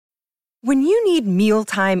When you need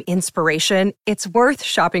mealtime inspiration, it's worth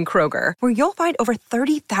shopping Kroger, where you'll find over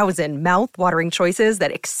 30,000 mouth-watering choices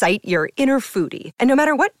that excite your inner foodie. And no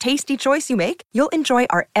matter what tasty choice you make, you'll enjoy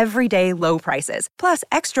our everyday low prices, plus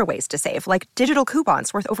extra ways to save, like digital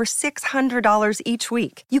coupons worth over $600 each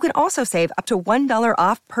week. You can also save up to $1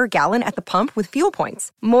 off per gallon at the pump with fuel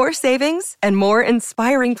points. More savings and more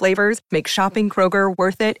inspiring flavors make shopping Kroger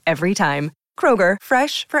worth it every time. Kroger,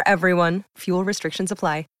 fresh for everyone. Fuel restrictions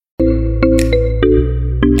apply.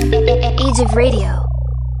 Age of Radio.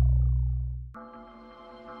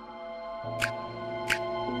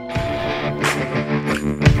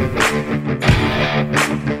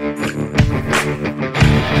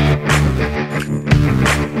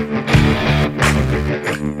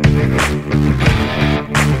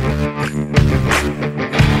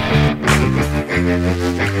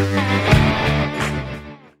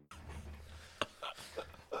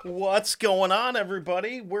 What's going on,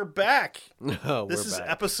 everybody? We're back. This is back.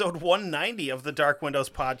 episode 190 of the Dark Windows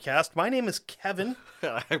podcast. My name is Kevin.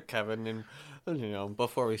 I'm Kevin, and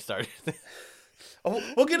before we started,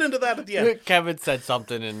 We'll get into that at the end. Kevin said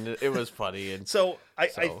something, and it was funny. And So I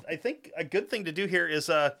think a good thing to do here is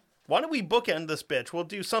why don't we bookend this bitch? We'll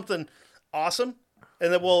do something awesome,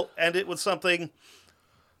 and then we'll end it with something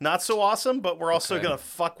not so awesome, but we're also Okay. gonna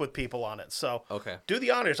fuck with people on it. So Okay. do the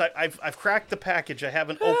honors. I've cracked the package. I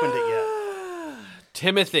haven't opened it yet.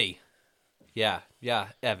 Timothy, yeah,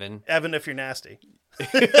 Evan. Evan, if you're nasty.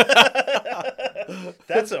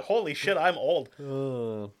 That's a holy shit. I'm old.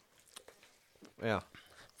 Yeah,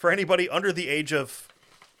 For anybody under the age of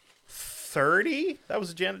 30, that was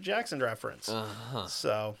a Janet Jackson reference.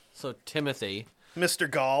 So, so Timothy, Mr.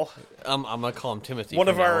 Gall, I'm gonna call him Timothy. one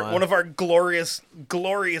of from now on. our glorious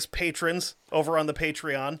patrons over on the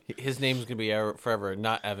Patreon. His name's gonna be forever,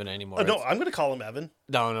 not Evan anymore. No, I'm going to call him Evan.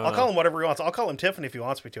 no, I'll call him whatever he wants. I'll call him Tiffany if he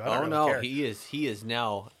wants me to. I don't Oh really no, care. he is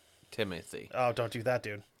now Timothy. Oh, don't do that,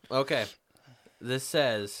 dude. Okay, this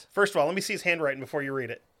says First of all, let me see his handwriting before you read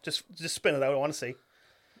it. Just spin it out. I want to see.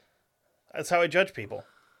 That's how I judge people.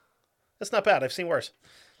 That's not bad. I've seen worse.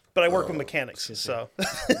 But I work with mechanics, so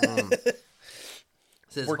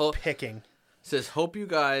says we're picking. Says, hope you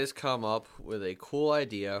guys come up with a cool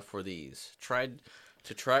idea for these. Tried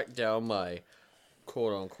to track down my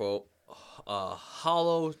quote-unquote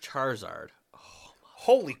hollow Charizard.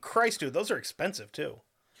 Holy Christ, dude. Those are expensive, too.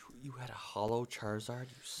 You had a hollow Charizard,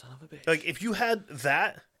 you son of a bitch. Like, if you had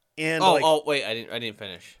that and, wait, I didn't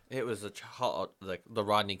finish. It was like the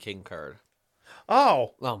Rodney King card.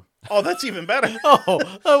 Oh, that's even better.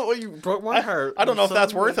 Well, you broke my heart. I don't know if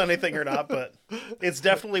that's worth anything or not, but it's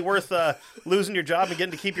definitely worth losing your job and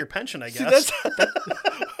getting to keep your pension, I guess.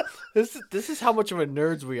 This is how much of a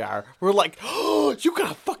nerds we are. We're like, oh, you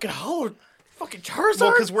got a fucking hollow fucking Charizard?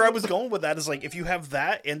 Well, because where I was going with that is, like, if you have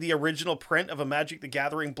that and the original print of a Magic the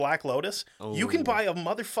Gathering Black Lotus, you can buy a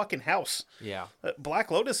motherfucking house. Yeah.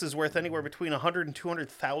 Black Lotus is worth anywhere between $100,000 and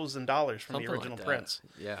 $200,000 from the original like prints.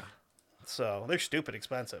 Yeah. So they're stupid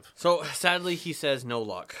expensive. So sadly, he says no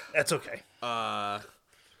luck. That's okay. I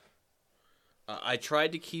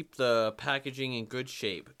tried to keep the packaging in good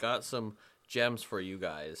shape. Got some gems for you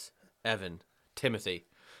guys. Evan, Timothy.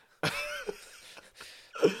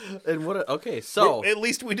 And what? Okay, so Well, at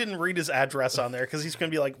least we didn't read his address on there, because he's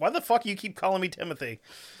going to be like, why the fuck you keep calling me Timothy?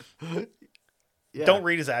 yeah. Don't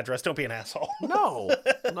read his address. Don't be an asshole. No,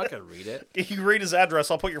 I'm not gonna read it. If you read his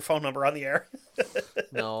address, I'll put your phone number on the air.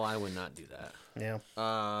 No, I would not do that.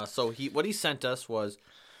 Yeah. So what he sent us was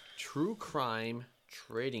True Crime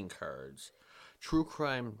trading cards. True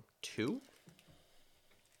Crime 2?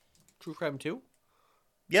 True Crime 2?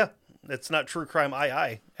 Yeah. It's not True Crime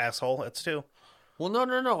II, asshole. That's two. Well,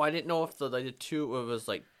 no. I didn't know if the two it was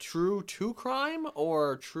like True 2 Crime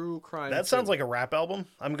or True Crime. That 2. sounds like a rap album.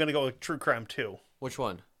 I'm going to go with True Crime 2. Which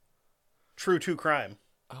one? True 2 Crime.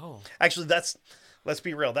 Oh, Actually, let's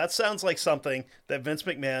be real. That sounds like something that Vince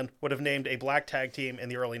McMahon would have named a black tag team in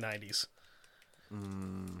the early 90s.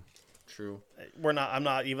 true. I'm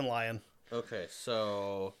not even lying. Okay,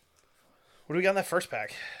 so What do we got in that first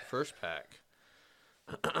pack? first pack.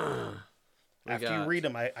 After you read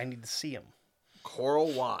them, I need to see them.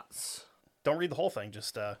 Coral Watts. Don't read the whole thing.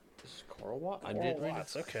 Just This is Coral Watts? I Coral did read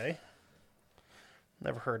Watts. Okay.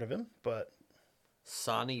 Never heard of him, but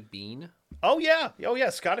Sonny Bean. oh yeah,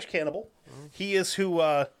 Scottish cannibal. He is who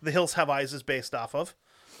The Hills Have Eyes is based off of.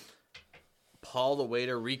 Paul the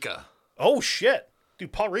Waiter Rica. Oh shit,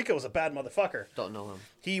 dude, Paul Rico was a bad motherfucker. Don't know him.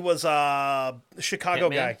 He was a Chicago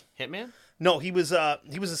guy. Hitman? No, he was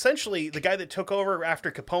essentially the guy that took over after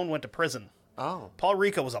Capone went to prison. Oh. Paul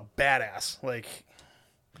Rico was a badass. Like,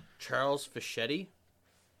 Charles Fischetti.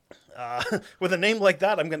 With a name like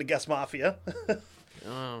that, I'm going to guess Mafia.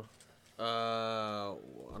 Oh. I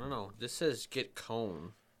don't know. This says Get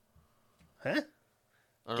Cone. Huh?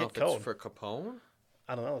 I don't know Get if Cone. it's for Capone.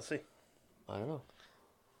 I don't know. Let's see. I don't know.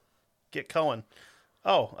 Get Cohen.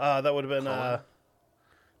 Oh, that would have been Cohen?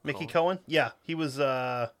 Mickey Cohen. Yeah, he was.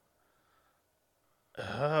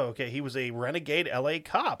 Okay, he was a renegade LA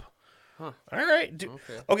cop. Huh. All right.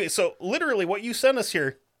 Okay, so literally, what you sent us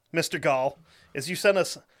here, Mr. Gall, is you sent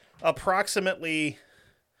us approximately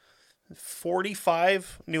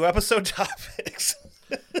 45 new episode topics.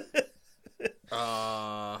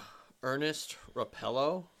 Ernest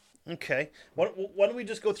Rapello. Okay. Why don't we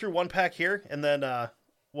just go through one pack here, and then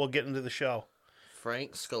we'll get into the show.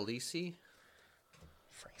 Frank Scalise.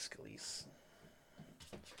 Frank Scalise.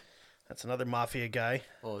 That's another Mafia guy.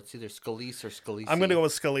 Oh, it's either Scalise or Scalise. I'm going to go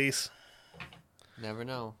with Scalise. Never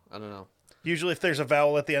know. I don't know. Usually if there's a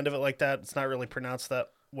vowel at the end of it like that, it's not really pronounced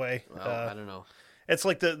that way. Well, I don't know. It's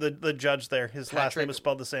like the judge there. His last name is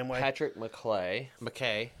spelled the same way. Patrick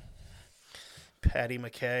McKay. Paddy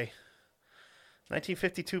McKay.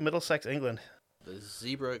 1952, Middlesex, England. The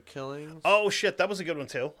Zebra Killings. Oh, shit. That was a good one,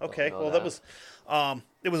 too. Okay. know Well, that. that was...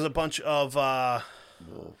 it was a bunch of...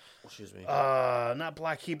 Excuse me. not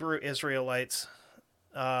Black Hebrew Israelites.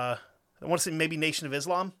 I want to say maybe Nation of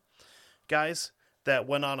Islam guys that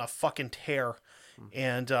went on a fucking tear.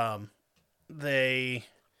 And they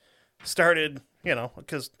started,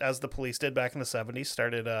 because as the police did back in the 70s,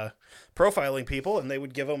 started profiling people, and they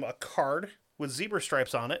would give them a card with zebra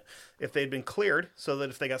stripes on it if they'd been cleared, so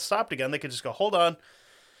that if they got stopped again, they could just go, hold on,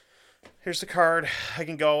 here's the card, I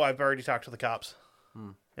can go, I've already talked to the cops.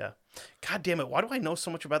 Yeah. God damn it, why do I know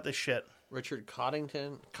so much about this shit? Richard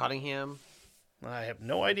Cottingham. I have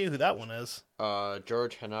no idea who that one is.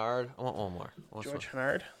 George Hennard. I want one more. George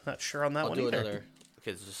Hennard? Not sure on that I'll one do either. another.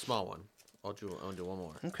 Okay, it's a small one. I'll do one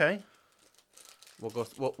more. Okay. We'll go.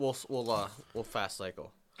 We'll fast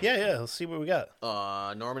cycle. Yeah, let's see what we got.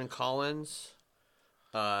 Norman Collins,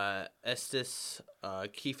 Estes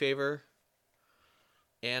Kefauver,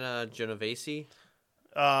 Anna Genovese.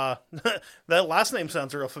 That last name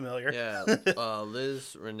sounds real familiar. Yeah,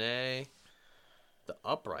 Liz Renee, The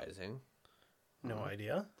Uprising. No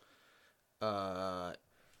idea.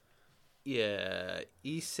 Yeah,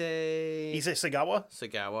 Issei Sagawa?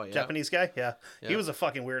 Sagawa, yeah. Japanese guy? Yeah. He Yeah. was a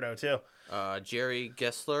fucking weirdo, too. Jerry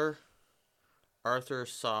Gessler, Arthur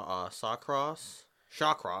Shawcross.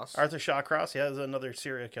 Arthur Shawcross, yeah, is another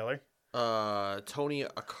serial killer. Tony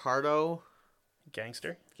Accardo.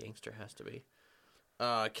 Gangster? Gangster has to be.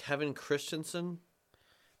 Kevin Christensen.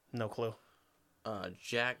 No clue.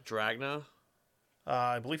 Jack Dragna.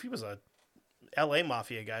 I believe he was a LA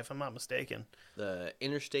Mafia guy, if I'm not mistaken. The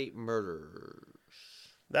Interstate Murderers.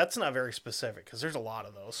 That's not very specific, because there's a lot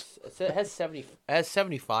of those. It has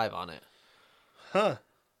 75 on it. Huh.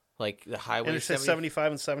 Like the highway. Interstate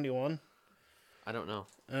 75 and 71? I don't know.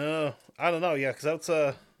 I don't know, yeah,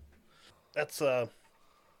 because that's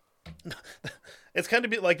it's kind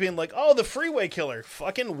of like being like, oh, the freeway killer.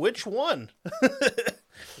 Fucking which one?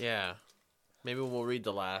 Yeah. Maybe we'll read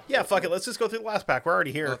the last. Yeah, fuck it. Let's just go through the last pack. We're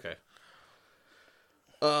already here. Okay.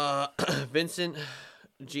 Vincent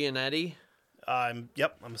Giannetti. I'm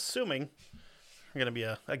assuming you're going to be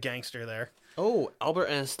a gangster there. Oh, Albert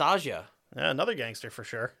Anastasia. Yeah, another gangster for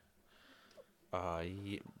sure.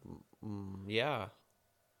 Yeah.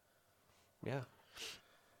 Yeah.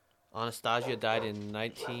 Anastasia died in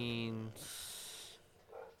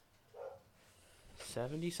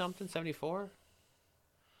 1970 something, 74.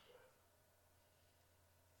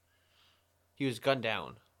 He was gunned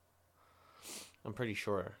down. I'm pretty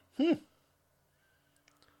sure.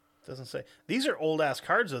 Doesn't say. These are old ass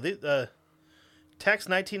cards though. Text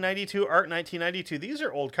 1992, Art 1992. These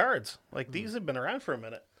are old cards. Like these have been around for a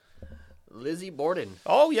minute. Lizzie Borden.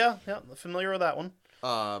 Oh yeah, familiar with that one.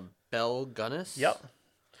 Belle Gunnis. Yep.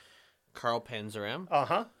 Carl Panzeram.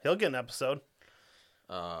 He'll get an episode.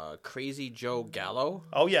 Crazy Joe Gallo.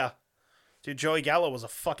 Oh yeah, dude, Joey Gallo was a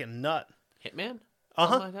fucking nut. Hitman. Uh-huh.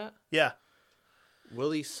 Something like that. Yeah.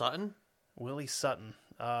 Willie Sutton. Willie Sutton.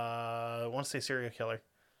 I want to say serial killer.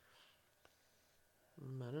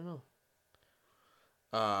 I don't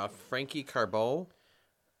know. Frankie Carbo.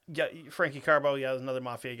 Yeah, Frankie Carbo. Yeah, another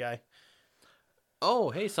mafia guy.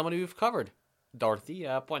 Oh, hey, somebody we've covered.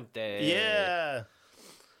 Dorothea Puente. Yeah.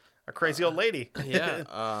 A crazy old lady.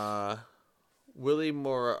 Yeah. Willie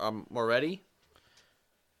Moretti.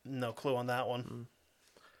 No clue on that one.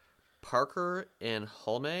 Parker and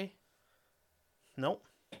Hulme. Nope.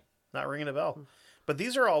 Not ringing a bell. But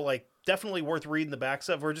these are all like definitely worth reading the backs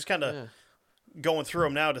of. We're just kind of going through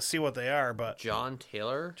them now to see what they are. But John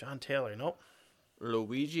Taylor. John Taylor. Nope.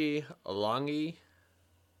 Luigi Alonghi.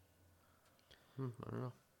 I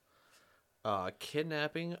don't know.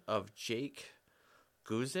 Kidnapping of Jake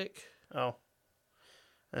Guzik. Oh.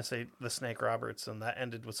 I say the Snake Roberts, and that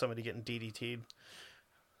ended with somebody getting DDT'd.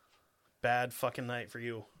 Bad fucking night for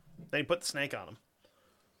you. They put the snake on him.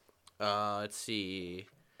 Let's see.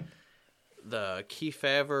 The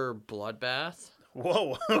Kefauver Bloodbath.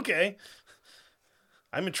 Whoa, okay.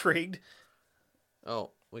 I'm intrigued.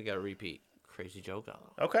 Oh, we got to repeat. Crazy Joe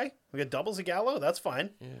Gallo. Okay. We got doubles of Gallo. That's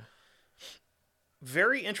fine. Yeah.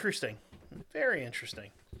 Very interesting. Very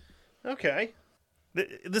interesting. Okay.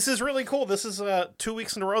 This is really cool. This is 2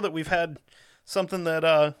 weeks in a row that we've had something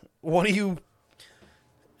that one of you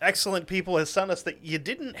excellent people has sent us that you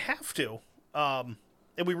didn't have to. And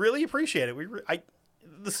we really appreciate it.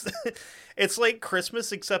 It's like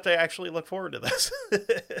Christmas, except I actually look forward to this.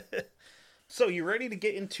 So you ready to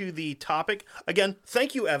get into the topic? Again,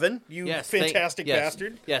 thank you, Evan. You fantastic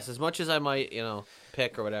bastard. Yes, as much as I might,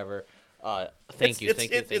 pick or whatever. Thank you.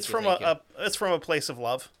 It's from a place of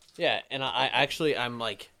love. Yeah, and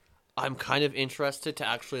I'm kind of interested to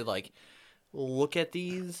actually look at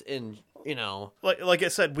these and like I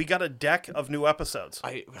said, we got a deck of new episodes.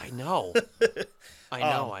 I know.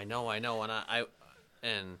 I know,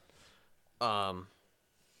 and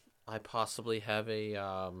I possibly have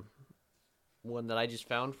a one that I just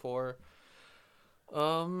found for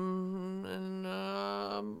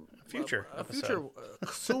future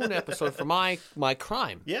soon episode for my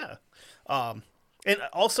crime. Yeah. And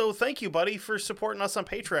also, thank you, buddy, for supporting us on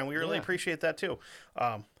Patreon. We really appreciate that, too.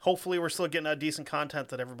 Hopefully, we're still getting out decent content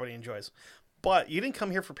that everybody enjoys. But you didn't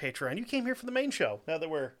come here for Patreon. You came here for the main show, now that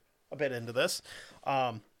we're a bit into this.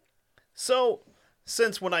 So,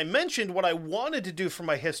 since when I mentioned what I wanted to do for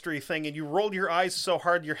my history thing, and you rolled your eyes so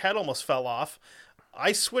hard your head almost fell off,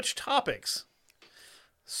 I switched topics.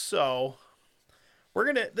 So,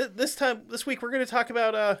 we're going to, this week, we're going to talk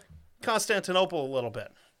about Constantinople a little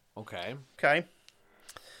bit. Okay.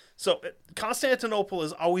 So, Constantinople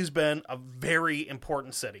has always been a very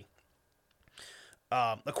important city.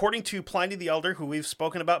 According to Pliny the Elder, who we've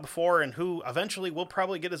spoken about before, and who eventually will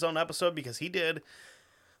probably get his own episode because he didn't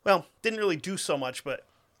really do so much, but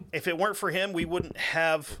if it weren't for him, we wouldn't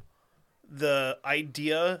have the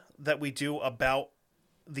idea that we do about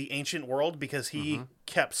the ancient world, because he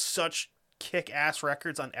kept such kick-ass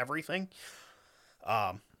records on everything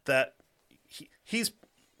that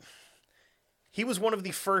he was one of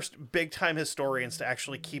the first big-time historians to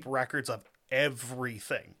actually keep records of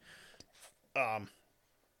everything.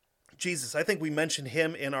 Jesus, I think we mentioned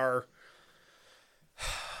him in our...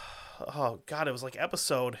 Oh, God, it was like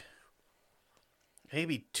episode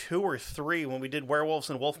maybe 2 or 3 when we did Werewolves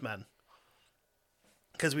and Wolfmen.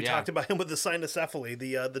 Because we talked about him with the cynocephaly,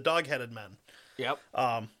 the dog-headed men. Yep.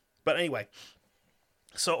 But anyway,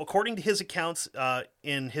 so according to his accounts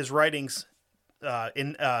in his writings...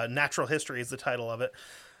 in Natural History is the title of it.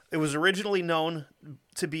 It was originally known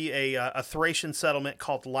to be a Thracian settlement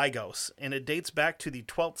called Lygos, and it dates back to the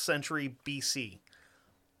 12th century BC.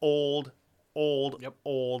 Old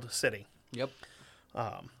city. Yep.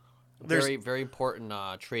 Very, very important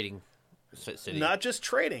trading city. Not just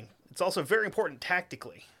trading; it's also very important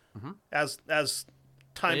tactically as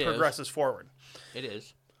time progresses forward. It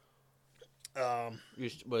is.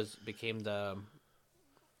 Became the,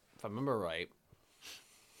 if I remember right,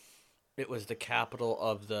 it was the capital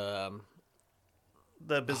of the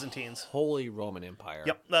Byzantines. Holy Roman Empire.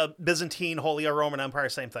 Yep, the Byzantine Holy Roman Empire,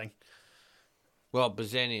 same thing. Well,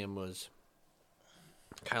 Byzantium was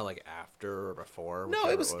kind of like after or before. No,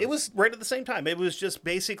 it was right at the same time. It was just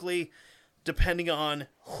basically depending on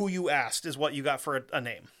who you asked is what you got for a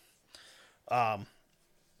name. Well,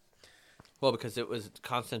 because it was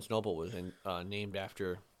Constantinople was named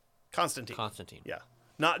after Constantine. Yeah,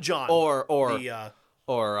 not John. Or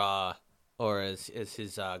as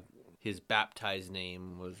his baptized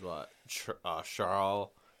name was what, Charles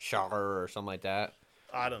or something like that.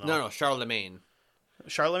 I don't know. No, Charlemagne.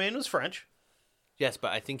 Charlemagne was French. Yes,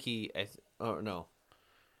 but I think no.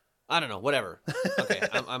 I don't know. Whatever. Okay,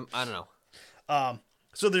 I don't know.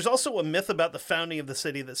 So there's also a myth about the founding of the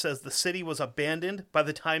city that says the city was abandoned by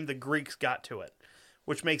the time the Greeks got to it,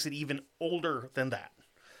 which makes it even older than that.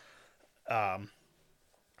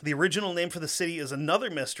 The original name for the city is another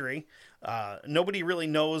mystery. Nobody really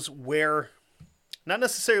knows where, not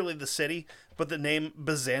necessarily the city, but the name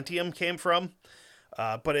Byzantium came from.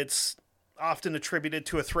 But it's often attributed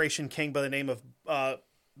to a Thracian king by the name of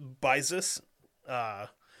Byzas,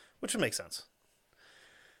 which would make sense.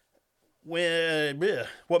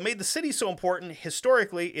 What made the city so important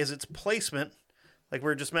historically is its placement, like we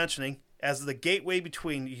were just mentioning, as the gateway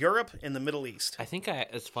between Europe and the Middle East. I think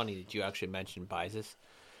it's funny that you actually mentioned Byzas,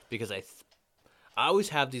 because I always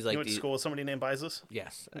have these like You went to school with somebody named Byzas?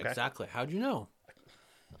 Yes, Okay. exactly. How'd you know?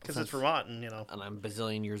 Because it's Vermont, and And I'm a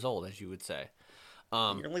bazillion years old, as you would say.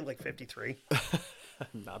 you're only like 53.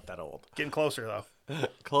 Not that old. Getting closer though.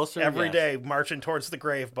 Closer Every yes. day, marching towards the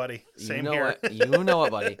grave, buddy. Same you know here. What, you know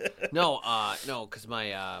it, buddy. No, because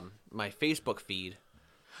my Facebook feed.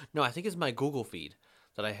 No, I think it's my Google feed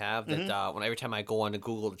that I have. That when every time I go on to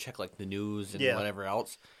Google to check like the news and Yeah. whatever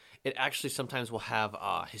else, it actually sometimes will have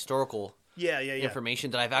historical Yeah. information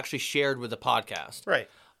that I've actually shared with the podcast. Right.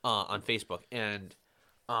 On Facebook, and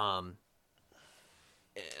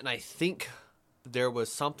I think there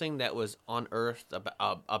was something that was unearthed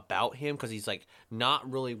about him, because he's like not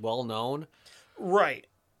really well known. Right.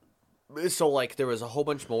 So like there was a whole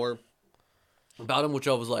bunch more about him, which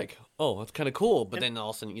I was like, oh, that's kind of cool. But then all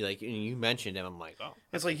of a sudden, you mentioned him, I'm like, oh,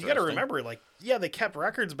 It's like you got to remember, like, yeah, they kept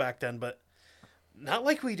records back then, but not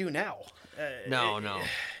like we do now. No.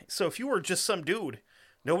 So if you were just some dude,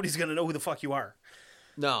 nobody's gonna know who the fuck you are.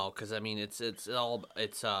 No, because I mean,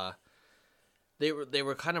 they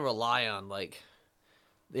were kind of rely on like,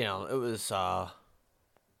 it was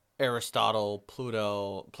Aristotle,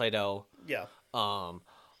 Plato, Yeah. Oh,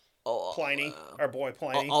 Pliny, our boy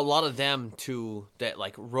Pliny. a lot of them too that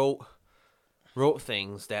like wrote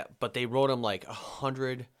things but they wrote them like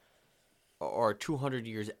 100 or 200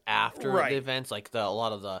 years after Right. the events. Like a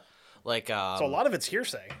lot of the like. So a lot of it's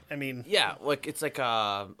hearsay. I mean, Yeah, like it's like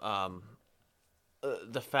the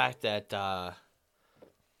fact that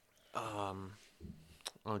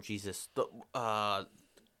oh Jesus, the fuck,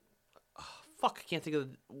 I can't think of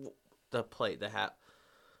the plate, the hat.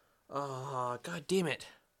 God damn it,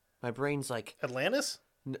 my brain's like Atlantis.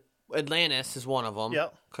 Atlantis is one of them.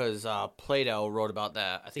 Yep. Because Plato wrote about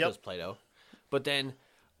that. I think Yep. it was Plato, but then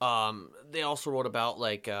they also wrote about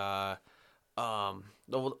like the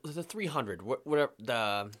 300, whatever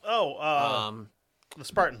the The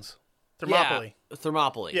Spartans. Thermopylae. Yeah,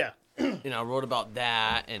 Thermopylae. Yeah. Wrote about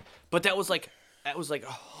that, but that was like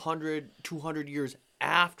 100, 200 years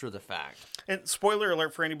after the fact. And spoiler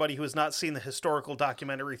alert for anybody who has not seen the historical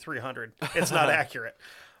documentary 300, it's not accurate.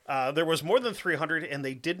 There was more than 300, and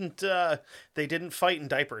they didn't fight in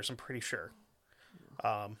diapers. I'm pretty sure.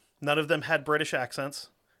 None of them had British accents.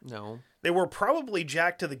 No. They were probably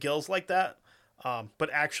jacked to the gills like that, but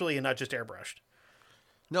actually not just airbrushed.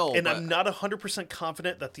 No, And but, I'm not 100%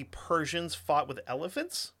 confident that the Persians fought with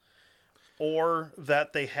elephants, or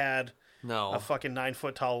that they had no, a fucking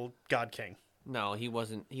 9-foot tall god king. no, he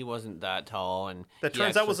wasn't that tall, and That he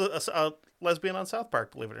turns out actually- was a lesbian on South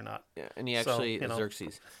Park, believe it or not. Yeah, and he So, actually Xerxes.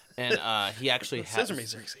 Xerxes, and he actually had Sesame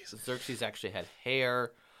Xerxes. Xerxes actually had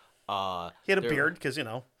hair. He had a beard because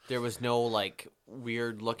There was no like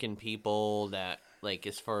weird looking people that like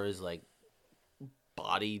as far as like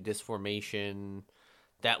body disformation.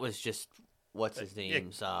 That was just what's his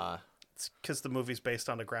name's. it's because the movie's based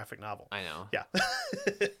on a graphic novel. I know. Yeah.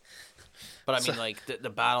 But I mean, like the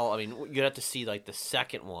battle. I mean, you'd have to see like the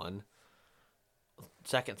second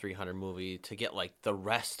 300 movie to get like the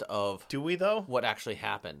rest of Do we though? what actually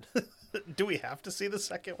happened. Do we have to see the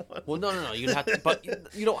second one? Well, no. You'd have to, but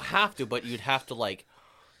you don't have to. But you'd have to like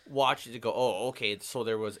watch it to go. Oh, okay. So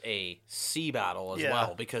there was a sea battle as Yeah.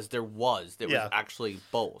 well, because there was Yeah. actually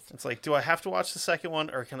both. It's like, do I have to watch the second one,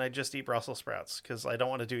 or can I just eat Brussels sprouts? Because I don't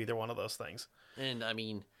want to do either one of those things. And I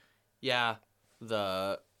mean, yeah,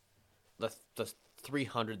 the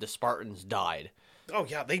 300, the Spartans died. Oh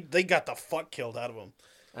yeah, they got the fuck killed out of them.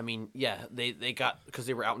 I mean, yeah, they got, because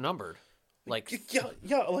they were outnumbered, like Yeah,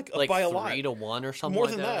 like by a lot. 3-1 or something. More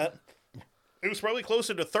like than that. It was probably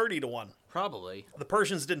closer to 30-1. Probably The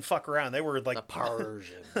Persians didn't fuck around. They were like the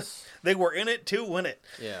Persians. they were in it to win it.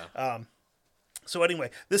 Yeah. So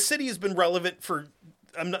anyway, this city has been relevant for,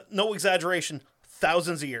 no exaggeration,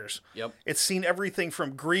 thousands of years. Yep. It's seen everything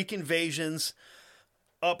from Greek invasions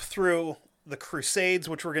up through the Crusades,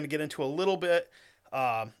 which we're going to get into a little bit,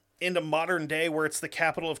 into modern day, where it's the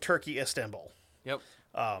capital of Turkey, Istanbul. Yep.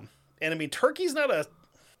 And I mean, Turkey's not a...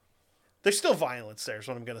 There's still violence there, is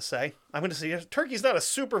what I'm going to say. I'm going to say Turkey's not a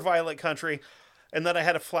super violent country. And then I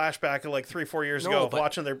had a flashback of like 3-4 years ago of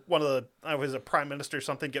watching I was a prime minister or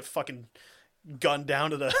something, get fucking gunned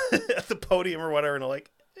down to the at the podium or whatever. And I'm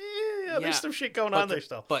like, there's some shit going on there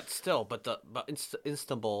still. But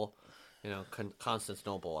Istanbul,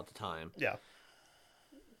 Constantinople at the time, Yeah.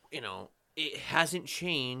 It hasn't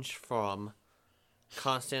changed from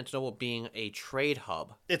Constantinople being a trade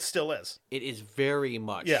hub. It still is. It is very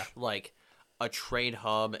much like a trade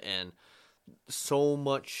hub, and so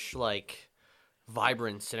much like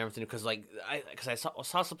vibrance and everything. Because I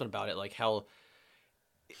saw something about it, like how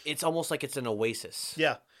it's almost like it's an oasis.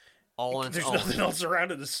 Yeah. All on its There's own. nothing else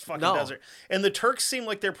around it. This fucking No. desert. And the Turks seem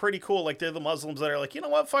like they're pretty cool. Like they're the Muslims that are like, you know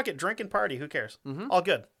what? Fuck it. Drink and party. Who cares? All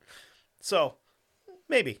good. So,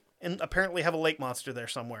 maybe. And apparently have a lake monster there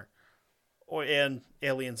somewhere. And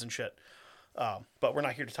aliens and shit. But we're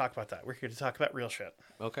not here to talk about that. We're here to talk about real shit.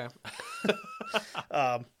 Okay.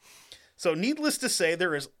 So, needless to say,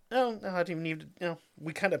 there is... No, I didn't even need to...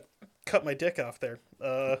 we kind of cut my dick off there.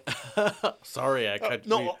 Sorry, I cut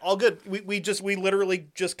No, you. all good. We literally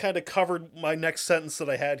just kind of covered my next sentence that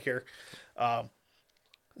I had here.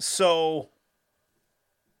 So,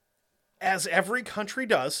 as every country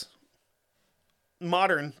does,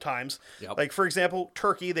 modern times, Yep. like for example,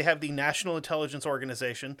 Turkey, they have the National Intelligence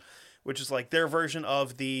Organization, which is like their version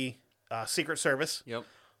of the Secret Service. Yep.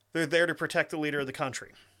 They're there to protect the leader of the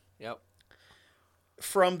country. Yep.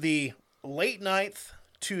 From the late 9th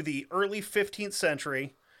to the early 15th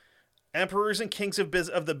century, emperors and kings of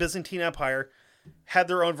the Byzantine Empire had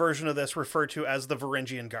their own version of this, referred to as the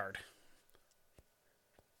Varangian Guard.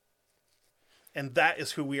 And that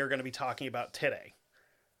is who we are going to be talking about today.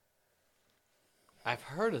 I've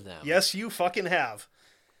heard of them. Yes, you fucking have.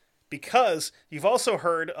 Because you've also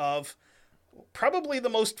heard of probably the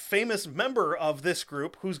most famous member of this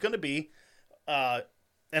group, who's going to be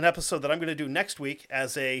an episode that I'm going to do next week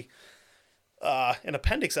as an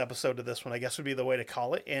appendix episode to this one, I guess would be the way to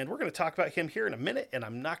call it. And we're going to talk about him here in a minute, and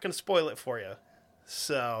I'm not going to spoil it for you.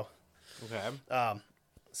 So, Okay.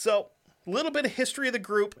 So, a little bit of history of the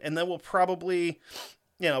group, and then we'll probably,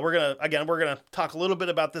 we're going to talk a little bit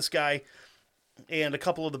about this guy and a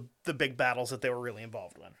couple of the big battles that they were really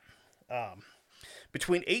involved in.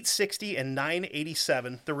 Between 860 and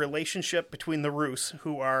 987, the relationship between the Rus,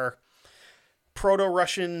 who are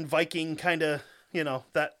proto-Russian Viking kind of,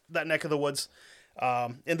 that neck of the woods,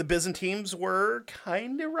 and the Byzantines were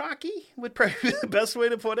kind of rocky, would probably be the best way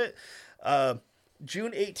to put it.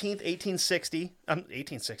 June 18th,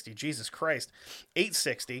 1860, Jesus Christ,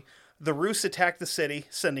 860, the Rus attacked the city,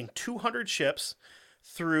 sending 200 ships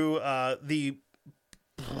through oh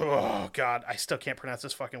God, I still can't pronounce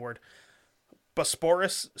this fucking word,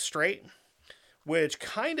 Bosporus Strait, which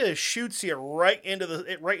kind of shoots you right into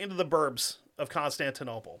the burbs of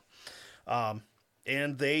Constantinople.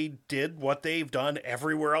 And they did what they've done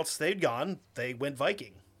everywhere else they'd gone. They went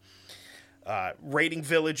Viking. Raiding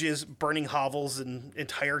villages, burning hovels and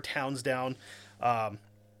entire towns down.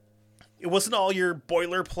 It wasn't all your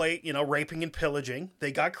boilerplate, raping and pillaging.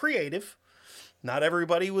 They got creative. Not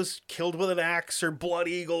everybody was killed with an axe or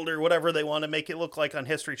blood-eagled or whatever they want to make it look like on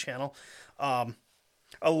History Channel.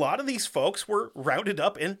 A lot of these folks were rounded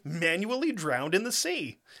up and manually drowned in the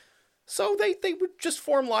sea. So they would just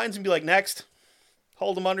form lines and be like, next.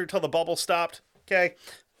 Hold them under until the bubble stopped. Okay.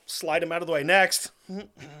 Slide them out of the way. Next.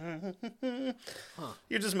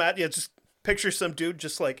 You're just mad. Yeah, just picture some dude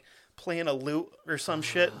just like playing a lute or some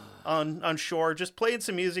shit on shore, just playing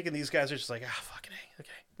some music, and these guys are just like, fucking A. Okay.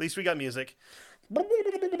 At least we got music.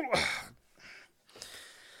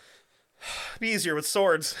 Be easier with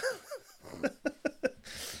swords.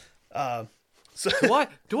 So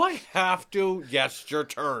Do I have to? Yes, your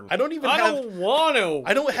turn. I don't want to.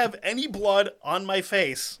 I don't have any blood on my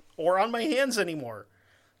face or on my hands anymore,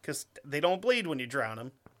 because they don't bleed when you drown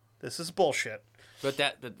them. This is bullshit. But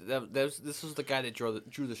this was the guy that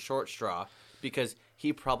drew the short straw, because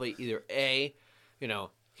he probably either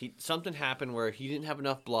something happened where he didn't have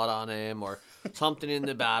enough blood on him, or something in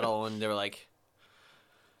the battle, and they were like,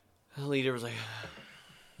 the leader was like,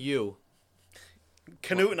 you.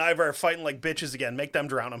 Canute and Ivar are fighting like bitches again. Make them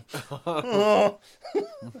drown him. But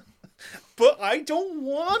I don't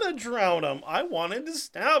want to drown him. I wanted to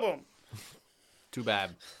stab him. Too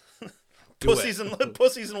bad. Pussies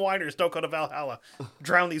and whiners don't go to Valhalla.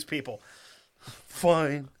 Drown these people.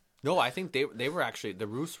 Fine. No, I think they were actually, the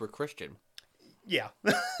Rus were Christian. Yeah.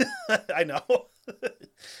 I know.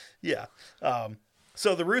 Yeah.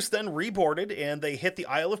 So the Rus then reboarded, and they hit the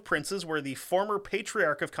Isle of Princes, where the former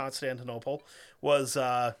Patriarch of Constantinople was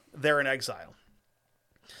there in exile.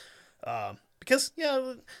 Because,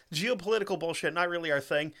 geopolitical bullshit, not really our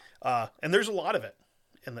thing. And there's a lot of it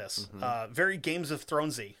in this. Very Games of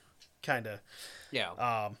Thronesy, kind of.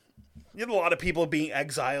 Yeah. You have a lot of people being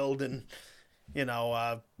exiled and,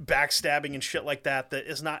 backstabbing and shit like that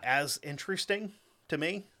is not as interesting to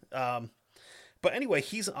me. But anyway,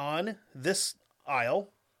 he's on this isle,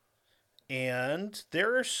 and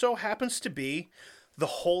there so happens to be the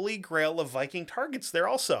holy grail of Viking targets there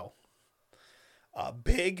also. A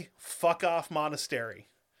big fuck-off monastery.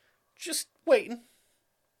 Just waiting.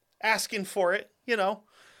 Asking for it,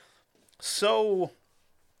 So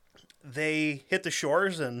they hit the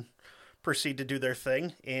shores and proceed to do their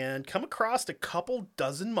thing and come across a couple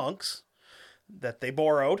dozen monks that they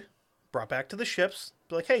borrowed, brought back to the ships.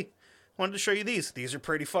 Be like, hey, wanted to show you these. These are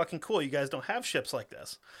pretty fucking cool. You guys don't have ships like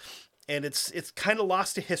this. And it's kind of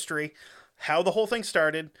lost to history how the whole thing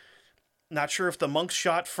started. Not sure if the monks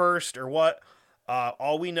shot first or what.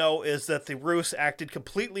 All we know is that the Rus acted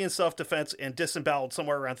completely in self-defense and disemboweled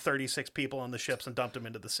somewhere around 36 people on the ships and dumped them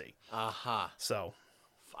into the sea. Aha. So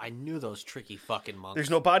I knew those tricky fucking monks. there's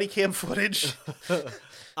no body cam footage.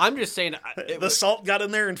 I'm just saying. The salt got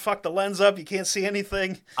in there and fucked the lens up. You can't see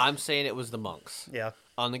anything. I'm saying it was the monks. Yeah.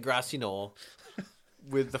 On the grassy knoll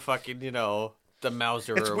with the fucking, the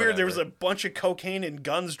Mauser. It's or weird. There was whatever. a bunch of cocaine and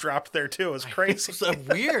guns dropped there too. It was crazy. It's so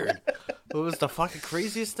weird. It was the fucking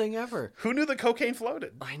craziest thing ever. Who knew the cocaine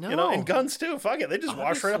floated? I know. And guns too. Fuck it. They just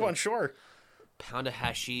washed right up Obviously. on shore. Pound of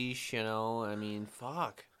hashish, I mean,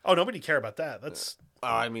 fuck. Oh, nobody care about that. That's.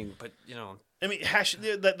 I mean, but, I mean, hash.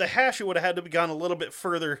 The hash would have had to be gone a little bit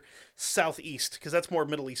further southeast because that's more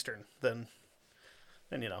Middle Eastern than.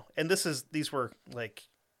 And and these were like,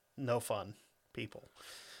 no fun people.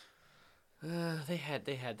 they had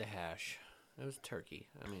the hash. It was turkey.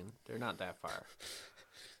 I mean, they're not that far.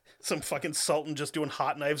 Some fucking sultan just doing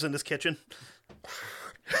hot knives in his kitchen.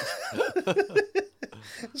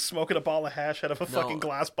 Smoking a ball of hash out of a fucking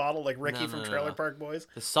glass bottle like Ricky from Trailer Park Boys.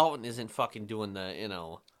 The Sultan isn't fucking doing the,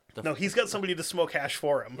 No, he's got somebody to smoke hash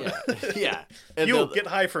for him. Yeah. And You get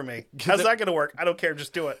high for me. How's that going to work? I don't care.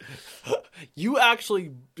 Just do it. You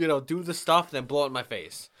actually, do the stuff, then blow it in my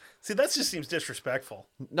face. See, that just seems disrespectful.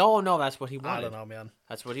 No, that's what he wanted. I don't know, man.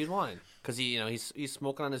 That's what he wanted. Because he's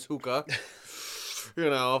smoking on his hookah.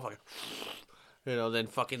 Then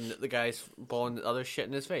fucking the guy's blowing other shit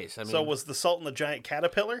in his face. I mean, So was the Sultan the giant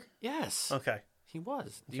caterpillar? yes, Okay. he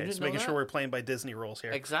was. You Okay, didn't just know making that? sure we're playing by Disney rules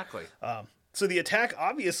here. Exactly. So the attack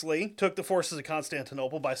obviously took the forces of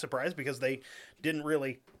Constantinople by surprise because they didn't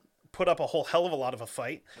really put up a whole hell of a lot of a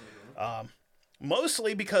fight.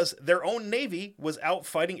 Mostly because their own navy was out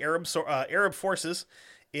fighting Arab forces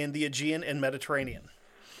in the Aegean and Mediterranean.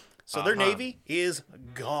 So their navy is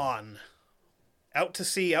gone. Out to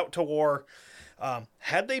sea, out to war.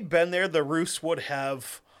 Had they been there, the Rus would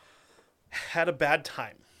have had a bad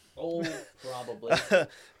time. Oh, probably.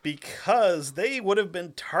 Because they would have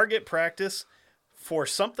been target practice for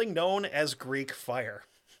something known as Greek fire.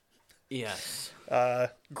 Yes.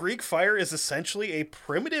 Greek fire is essentially a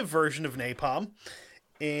primitive version of napalm,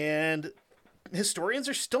 and historians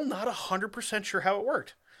are still not 100% sure how it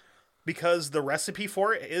worked because the recipe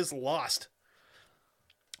for it is lost.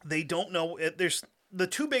 They don't know. There's the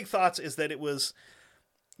two big thoughts is that it was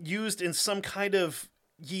used in some kind of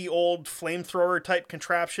ye old flamethrower type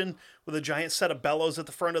contraption with a giant set of bellows at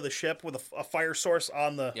the front of the ship with a fire source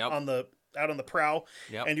on the Yep. out on the prow,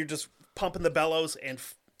 Yep. and you're just pumping the bellows and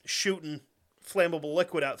shooting flammable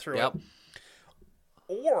liquid out through Yep. it.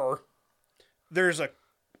 Or there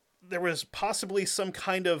was possibly some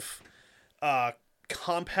kind of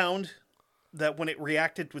compound that when it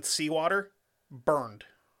reacted with seawater burned.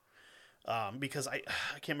 Because I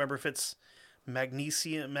can't remember if it's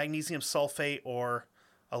magnesium sulfate or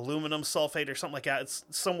aluminum sulfate or something like that. It's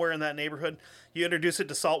somewhere in that neighborhood. You introduce it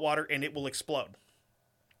to salt water and it will explode.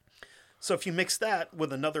 So if you mix that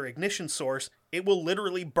with another ignition source, it will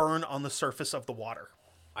literally burn on the surface of the water.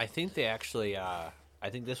 I think they actually. I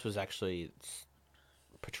think this was actually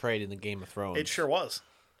portrayed in the Game of Thrones. It sure was.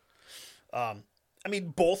 I mean,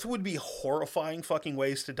 both would be horrifying fucking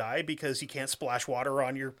ways to die because you can't splash water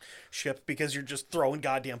on your ship because you're just throwing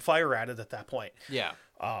goddamn fire at it at that point. Yeah.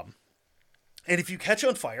 And if you catch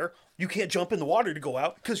on fire, you can't jump in the water to go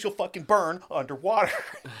out because you'll fucking burn underwater.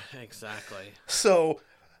 Exactly. So,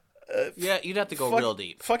 Yeah, you'd have to go real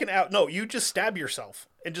deep. Fucking out. No, you just stab yourself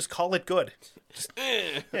and just call it good. Just,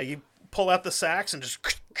 yeah, you pull out the sacks and just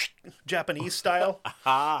Japanese style.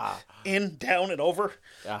 In, down, and over.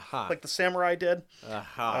 Like the samurai did.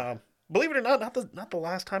 Believe it or not the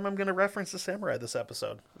last time I'm going to reference the samurai this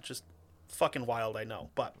episode, which is fucking wild, I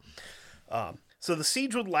know. But so the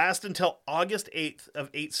siege would last until August 8th of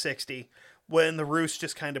 860, when the Rus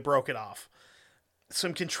just kind of broke it off.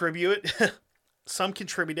 Some contribute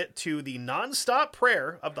it to the nonstop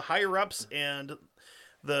prayer of the higher ups and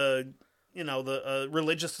the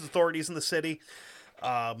religious authorities in the city.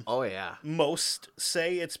 Oh yeah. Most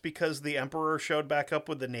say it's because the emperor showed back up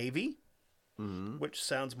with the navy, Mm-hmm. which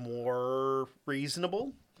sounds more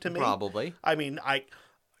reasonable to me. Probably. I mean,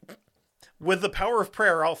 with the power of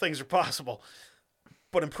prayer, all things are possible.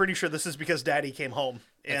 But I'm pretty sure this is because Daddy came home,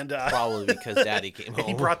 and Probably because Daddy came home.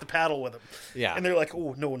 he brought the paddle with him. Yeah. And they're like,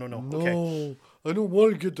 "Oh, no, okay." I don't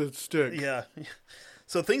want to get that stick. Yeah.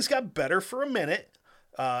 So things got better for a minute.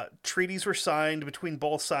 Treaties were signed between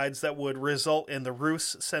both sides that would result in the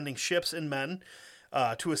Rus sending ships and men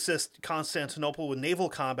to assist Constantinople with naval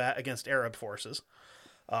combat against Arab forces.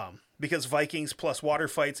 Because Vikings plus water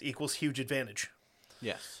fights equals huge advantage.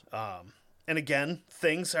 Yes. And again,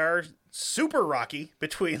 things are super rocky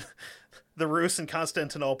between the Rus and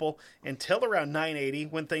Constantinople until around 980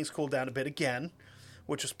 when things cooled down a bit again,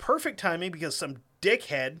 which was perfect timing because some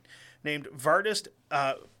dickhead named Vardhas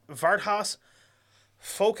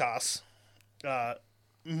Phokas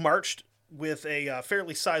marched with a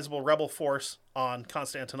fairly sizable rebel force on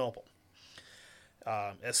Constantinople.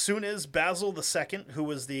 As soon as Basil II, who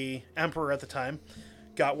was the emperor at the time,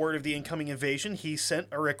 got word of the incoming invasion, he sent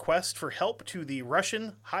a request for help to the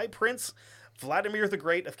Russian High Prince Vladimir the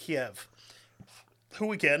Great of Kiev,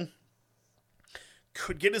 who again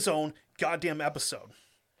could get his own goddamn episode.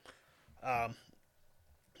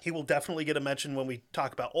 He will definitely get a mention when we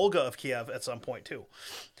talk about Olga of Kiev at some point too.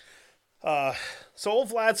 So old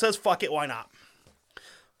Vlad says, fuck it, why not?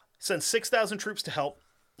 Sends 6,000 troops to help,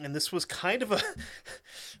 and this was kind of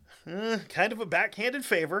a backhanded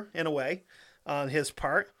favor in a way on his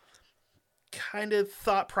part. Kind of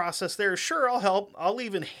thought process there. Sure, I'll help. I'll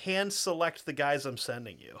even hand select the guys I'm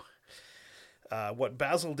sending you. What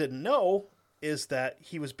Basil didn't know is that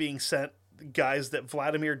he was being sent guys that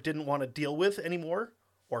Vladimir didn't want to deal with anymore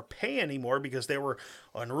or pay anymore because they were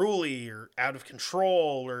unruly or out of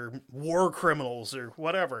control or war criminals or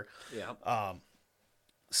whatever. Yeah.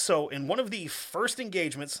 So in one of the first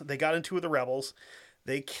engagements they got into with the rebels,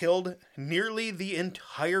 they killed nearly the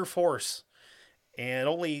entire force and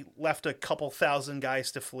only left a couple thousand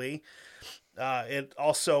guys to flee. It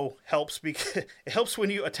also helps because it helps when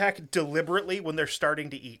you attack deliberately when they're starting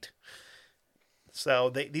to eat. So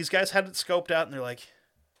these guys had it scoped out, and they're like,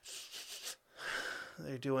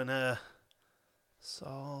 they're doing a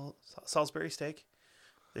Salisbury steak.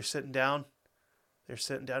 They're sitting down.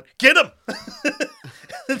 Get them!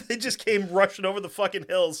 They just came rushing over the fucking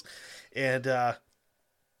hills, and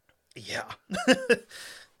yeah.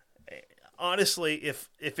 Honestly, if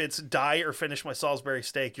it's die or finish my Salisbury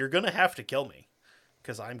steak, you're gonna have to kill me,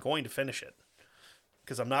 because I'm going to finish it,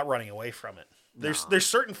 because I'm not running away from it. There's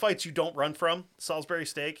certain fights you don't run from. Salisbury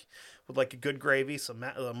steak with like a good gravy, some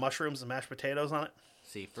mushrooms and mashed potatoes on it.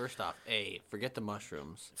 See, first off, forget the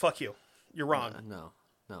mushrooms. Fuck you. You're wrong. No.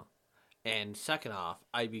 And second off,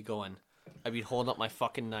 I'd be holding up my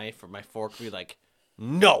fucking knife or my fork and be like,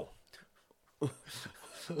 no.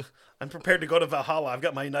 I'm prepared to go to Valhalla. I've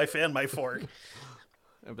got my knife and my fork.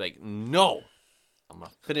 I'd be like, no. I'm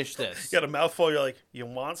going to finish this. You got a mouthful. You're like, you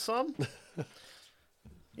want some?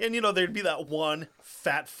 And, there'd be that one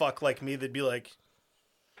fat fuck like me that'd be like,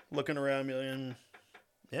 looking around me and,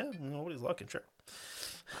 yeah, nobody's looking, sure.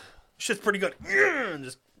 Shit's pretty good. And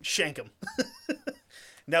just shank him.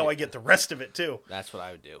 Now I get the rest of it, too. That's what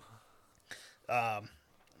I would do.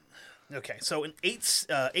 Okay, so in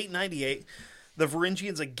 898, the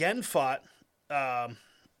Varangians again fought,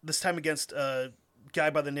 this time against a guy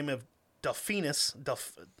by the name of Delphinus.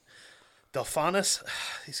 Delphanus?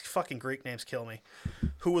 These fucking Greek names kill me.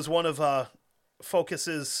 Who was one of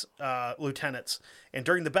Phocas's lieutenants. And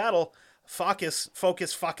during the battle,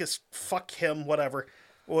 Phocas, fuck him, whatever,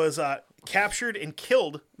 was captured and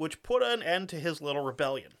killed, which put an end to his little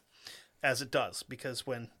rebellion. As it does, because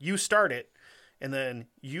when you start it, and then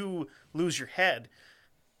you lose your head,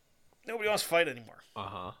 nobody wants to fight anymore.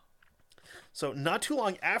 Uh-huh. So not too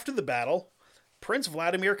long after the battle, Prince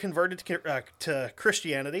Vladimir converted to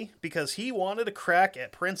Christianity because he wanted a crack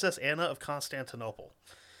at Princess Anna of Constantinople.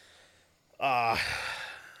 Must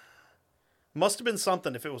have been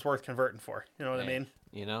something if it was worth converting for. You know what I mean?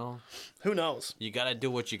 Who knows? You gotta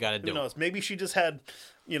do what you gotta do. Who knows? Maybe she just had,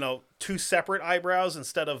 two separate eyebrows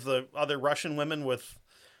instead of the other Russian women with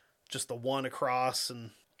just the one across.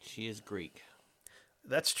 And she is Greek.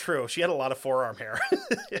 That's true. She had a lot of forearm hair.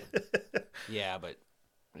 Yeah, but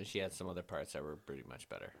she had some other parts that were pretty much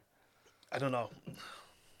better. I don't know.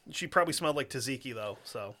 She probably smelled like tzatziki, though,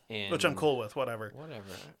 which I'm cool with. Whatever.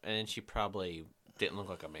 And she probably didn't look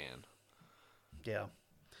like a man. Yeah.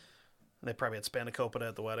 They probably had spanakopita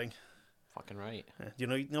at the wedding. Fucking right. Yeah.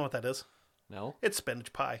 You know what that is? No. It's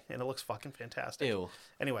spinach pie, and it looks fucking fantastic. Ew.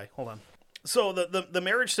 Anyway, hold on. So the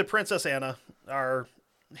marriage to Princess Anna, our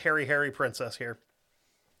hairy princess here,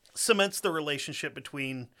 cements the relationship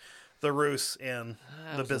between the Rus and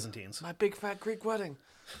the Byzantines. My big fat Greek wedding.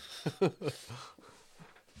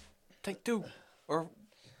 Take two. Or,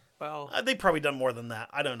 well... They've probably done more than that.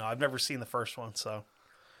 I don't know. I've never seen the first one, so...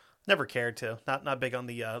 Never cared to. Not big on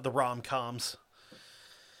the rom-coms.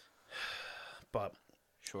 But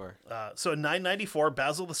Sure. so in 994,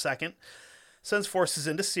 Basil II sends forces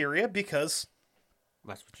into Syria because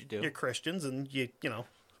That's what you do. you're Christians and you know,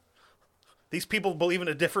 these people believe in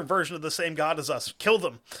a different version of the same God as us. Kill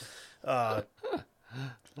them.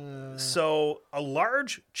 So a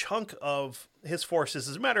large chunk of his forces,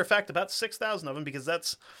 as a matter of fact, about 6,000 of them, because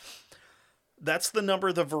that's the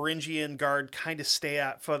number the Varangian Guard kind of stay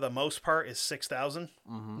at for the most part, is 6,000.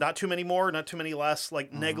 Not too many more, not too many less,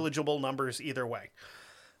 like negligible numbers either way.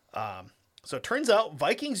 So it turns out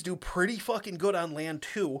Vikings do pretty fucking good on land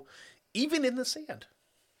too, even in the sand.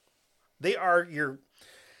 They are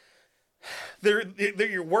they're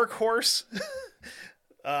your workhorse.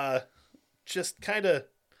 Just kind of,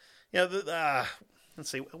 you know, let's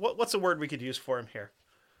see, what's a word we could use for them here?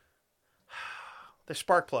 They're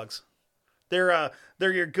spark plugs. They're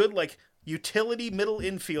your good, like, utility middle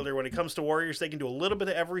infielder when it comes to warriors. They can do a little bit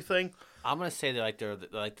of everything. I'm gonna say they're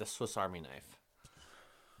like the Swiss Army knife.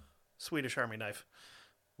 Swedish Army knife.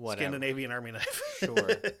 Whatever. Scandinavian Army knife. Sure.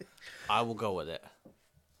 I will go with it.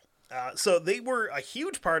 So they were a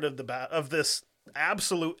huge part of of this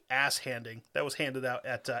absolute ass handing that was handed out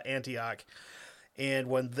at Antioch. And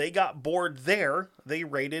when they got bored there, they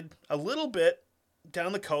raided a little bit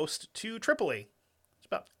down the coast to Tripoli. It's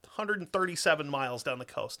about 137 miles down the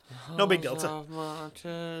coast. No big deal.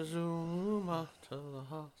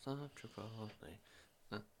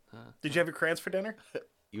 Did you have your crayons for dinner?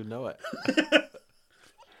 You know it.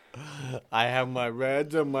 I have my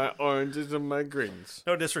reds and my oranges and my greens.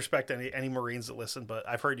 No disrespect to any Marines that listen, but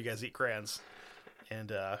I've heard you guys eat crayons.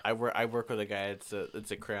 And I work with a guy. It's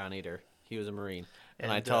a crayon eater. He was a Marine, and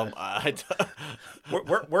I And, tell him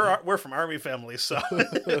we're from Army families, so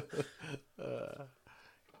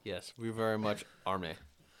yes, we very much Army.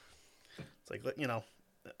 it's like, you know,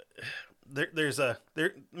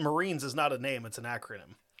 Marines is not a name; it's an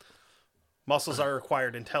acronym. Muscles are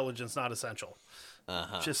required. Intelligence not essential.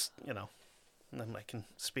 Just, you know, and I can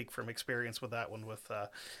speak from experience with that one. With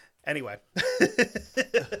anyway,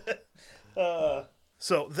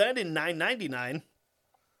 so then in 999.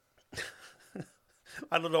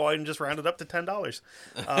 I don't know. I just rounded up to $10.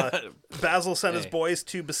 Basil sent his boys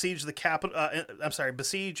to besiege the capital.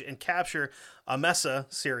 Besiege and capture Emesa,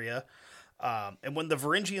 Syria. And when the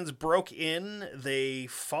Varangians broke in, they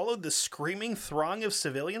followed the screaming throng of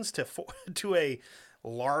civilians to a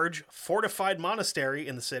large fortified monastery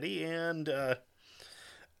in the city, and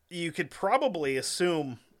you could probably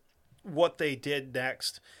assume what they did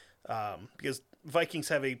next, because Vikings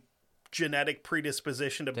have a genetic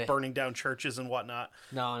predisposition to burning down churches and whatnot.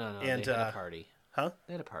 No. And, they had a party. Huh?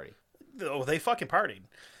 They had a party. Oh, they fucking partied.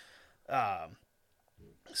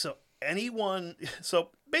 So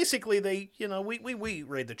basically they, you know, we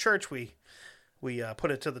raid the church, we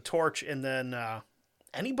put it to the torch, and then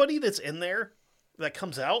anybody that's in there that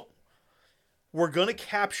comes out, we're gonna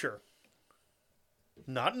capture.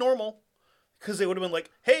 Not normal, because they would have been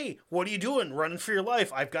like, hey, what are you doing? Running for your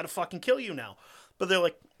life. I've got to fucking kill you now. But they're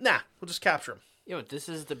like, nah, we'll just capture him. Yeah, but this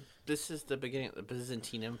is the beginning of the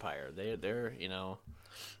Byzantine Empire. They're you know,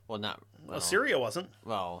 well, Syria wasn't.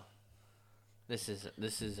 Well, this is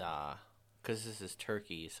because this is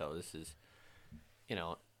Turkey, so this is, you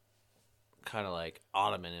know, kind of like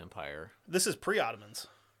Ottoman Empire. This is pre-Ottomans.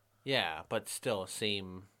 Yeah, but still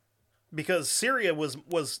same. Because Syria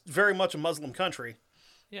was very much a Muslim country.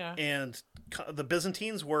 Yeah. And the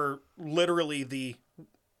Byzantines were literally the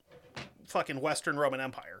fucking Western Roman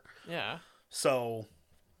Empire. Yeah. So,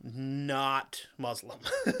 not Muslim.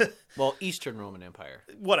 Well, Eastern Roman Empire.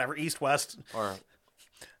 Whatever, East, West. Or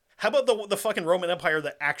How about the fucking Roman Empire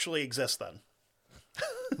that actually exists then?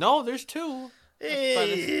 no, there's two.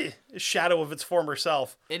 Shadow of its former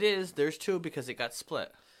self. It is. There's two because it got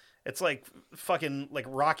split. It's like fucking like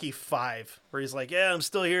Rocky 5, where he's like, yeah, I'm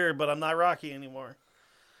still here, but I'm not Rocky anymore.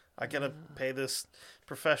 I gotta pay this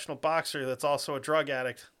professional boxer that's also a drug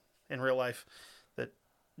addict in real life that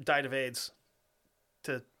died of AIDS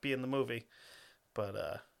to be in the movie.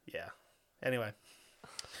 But, yeah. Anyway.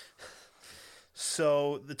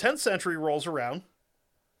 So, the 10th century rolls around.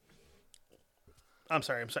 I'm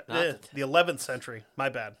sorry. The 11th century. My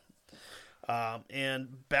bad.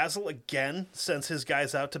 And Basil again sends his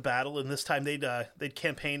guys out to battle, and this time they'd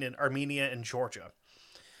campaign in Armenia and Georgia.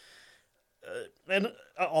 And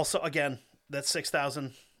also, again, that's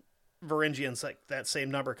 6,000 Varangians, like that same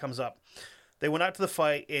number comes up. They went out to the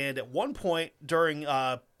fight, and at one point during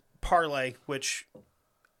parley, which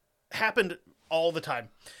happened all the time,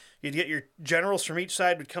 you'd get your generals from each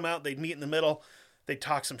side would come out, they'd meet in the middle, they'd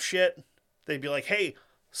talk some shit, they'd be like, hey,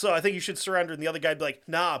 so I think you should surrender, and the other guy'd be like,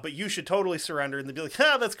 nah, but you should totally surrender, and they'd be like,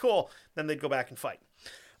 ah, that's cool. Then they'd go back and fight.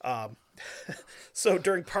 So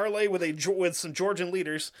during parley with some Georgian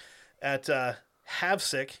leaders at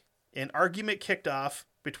Havsik, an argument kicked off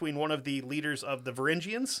between one of the leaders of the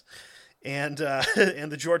Varangians and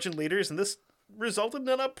the Georgian leaders, and this resulted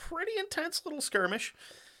in a pretty intense little skirmish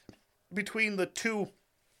between the two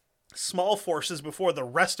small forces before the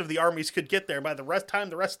rest of the armies could get there. By the time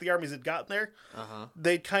the rest of the armies had gotten there,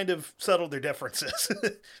 they'd kind of settled their differences.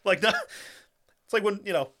 It's like when,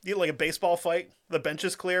 you get like a baseball fight, the bench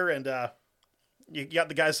is clear, and you got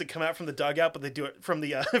the guys that come out from the dugout, but they do it from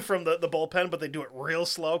the from the bullpen, but they do it real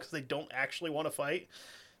slow because they don't actually want to fight.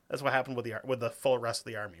 That's what happened with the full rest of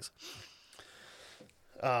the armies.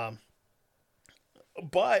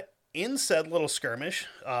 But in said little skirmish,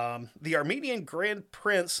 the Armenian Grand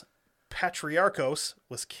Prince Patriarchos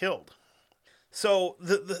was killed. So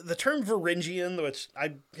the term Varangian, which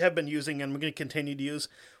I have been using and I'm going to continue to use,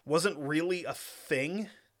 wasn't really a thing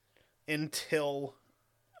until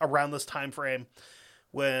around this time frame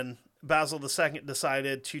when Basil II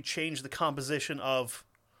decided to change the composition of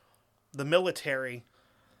the military,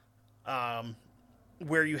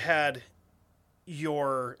 where you had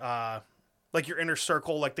your your inner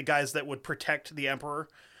circle, like the guys that would protect the emperor.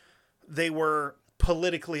 They were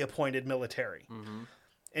politically appointed military.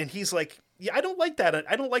 And he's like, yeah, I don't like that.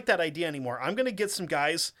 I don't like that idea anymore. I'm going to get some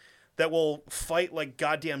guys that will fight like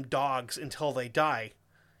goddamn dogs until they die.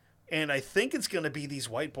 And I think it's going to be these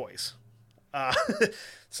white boys.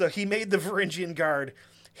 So he made the Varangian Guard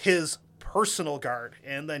his personal guard.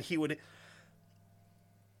 And then he'd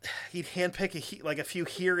handpick a few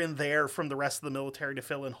here and there from the rest of the military to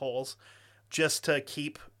fill in holes, just to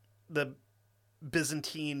keep the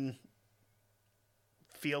Byzantine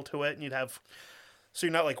feel to it. And so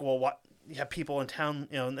you're not like, well, what? You have people in town,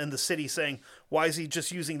 in the city saying, why is he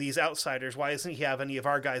just using these outsiders? Why doesn't he have any of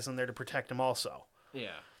our guys in there to protect him also?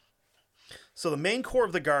 Yeah. So the main core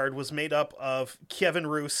of the guard was made up of Kievan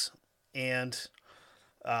Rus, and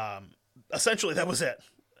essentially that was it.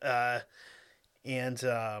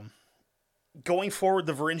 Going forward,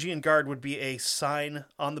 the Varangian Guard would be a sign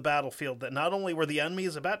on the battlefield that not only were the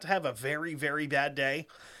enemies about to have a very, very bad day,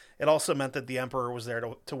 it also meant that the emperor was there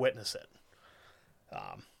to witness it.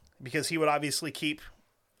 Because he would obviously keep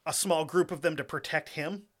a small group of them to protect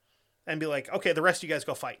him and be like, okay, the rest of you guys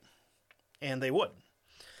go fight. And they would.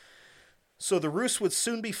 So the Rus would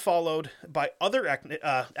soon be followed by other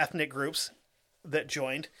ethnic groups that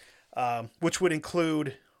joined, which would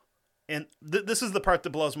include, and this is the part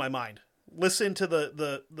that blows my mind. Listen to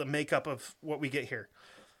the makeup of what we get here.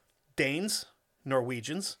 Danes,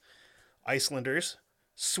 Norwegians, Icelanders,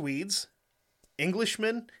 Swedes,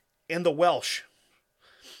 Englishmen, and the Welsh.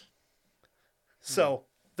 So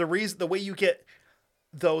the way you get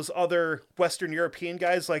those other Western European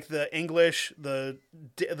guys, like the English, the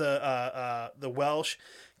Welsh,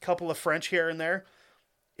 a couple of French here and there,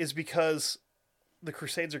 is because the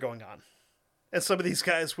Crusades are going on. And some of these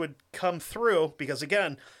guys would come through because,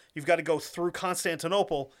 again, you've got to go through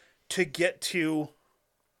Constantinople to get to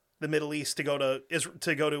the Middle East, to go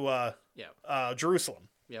to Jerusalem.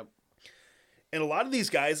 Yep. And a lot of these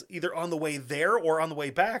guys, either on the way there or on the way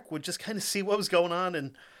back, would just kind of see what was going on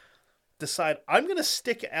and decide, I'm going to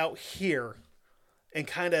stick out here and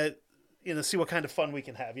kind of, see what kind of fun we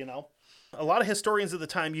can have, A lot of historians at the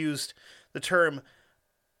time used the term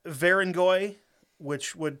Varangoy,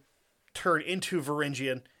 which would turn into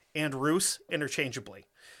Varangian, and Rus interchangeably.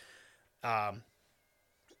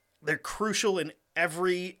 They're crucial in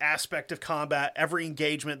every aspect of combat, every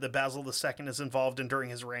engagement that Basil II is involved in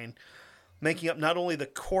during his reign, making up not only the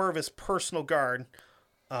core of his personal guard,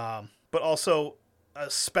 but also a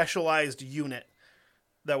specialized unit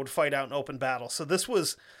that would fight out in open battle. So this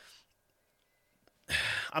was,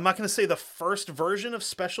 I'm not going to say the first version of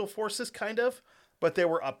special forces, kind of, but they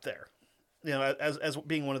were up there, as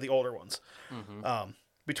being one of the older ones. Mm-hmm.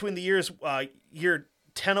 Between the year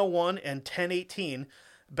 1001 and 1018,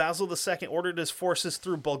 Basil II ordered his forces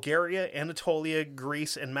through Bulgaria, Anatolia,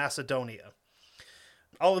 Greece, and Macedonia.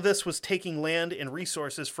 All of this was taking land and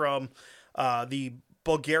resources from the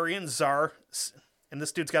Bulgarian Tsar, and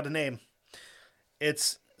this dude's got a name.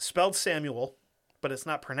 It's spelled Samuel, but it's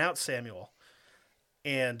not pronounced Samuel.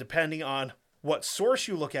 And depending on what source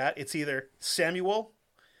you look at, it's either Samuel,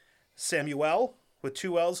 Samuel with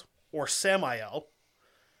two L's, or Samael.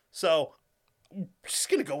 So I'm just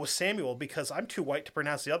going to go with Samuel because I'm too white to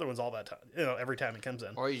pronounce the other ones all that time, every time it comes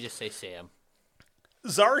in. Or you just say Sam.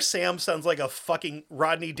 Tsar Sam sounds like a fucking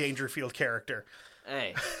Rodney Dangerfield character.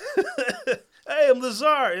 Hey. Hey, I'm the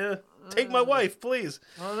Tsar. Take my wife, please.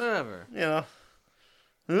 Whatever.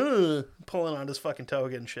 Pulling on his fucking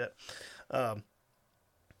toga and shit.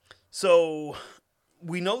 So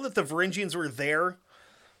we know that the Varangians were there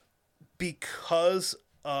because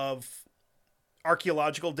of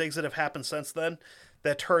archaeological digs that have happened since then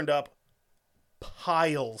that turned up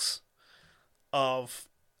piles of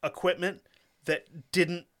equipment that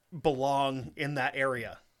didn't belong in that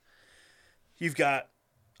area. You've got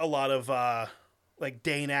a lot of like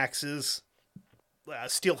Dane axes,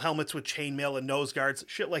 steel helmets with chainmail and nose guards,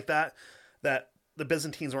 shit like that the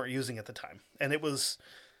Byzantines weren't using at the time. And it was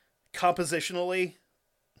compositionally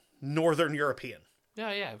Northern European.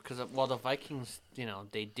 Yeah, because the Vikings,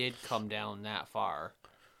 they did come down that far.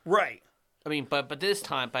 Right. I mean, but by this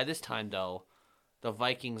time though, the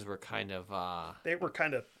Vikings were kind of they were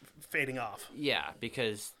kind of fading off. Yeah,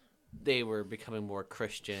 because they were becoming more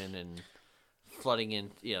Christian and flooding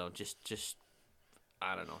in, just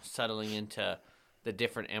I don't know, settling into the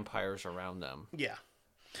different empires around them. Yeah.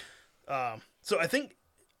 So I think,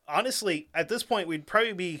 honestly, at this point, we'd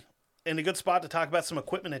probably be in a good spot to talk about some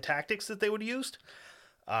equipment and tactics that they would have used.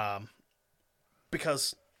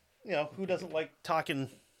 Because, who doesn't like talking,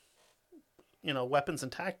 weapons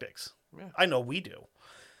and tactics? Yeah. I know we do.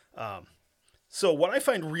 So what I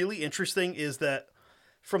find really interesting is that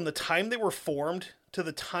from the time they were formed to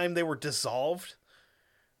the time they were dissolved,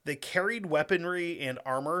 they carried weaponry and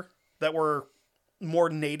armor that were more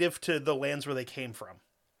native to the lands where they came from.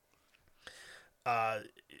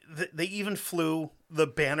 They even flew the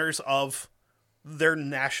banners of their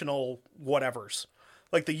national whatevers.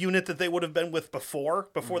 Like the unit that they would have been with before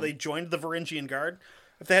they joined the Varangian Guard.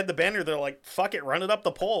 If they had the banner, they're like, fuck it, run it up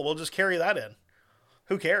the pole. We'll just carry that in.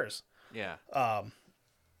 Who cares? Yeah.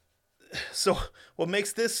 So what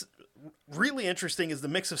makes this really interesting is the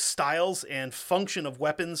mix of styles and function of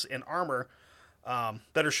weapons and armor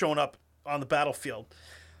that are showing up on the battlefield.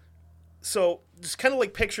 So just kind of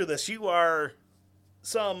like picture this. You are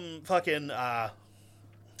some fucking, I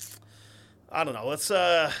don't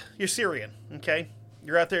know, you're Syrian, okay?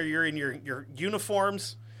 You're out there, you're in your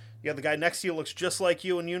uniforms. You have the guy next to you looks just like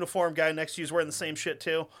you in uniform. Guy next to you is wearing the same shit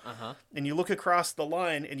too. Uh-huh. And you look across the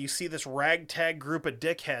line and you see this ragtag group of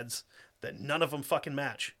dickheads that none of them fucking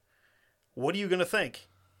match. What are you going to think?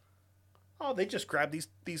 Oh, they just grabbed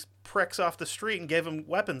these pricks off the street and gave them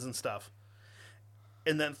weapons and stuff.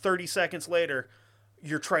 And then 30 seconds later,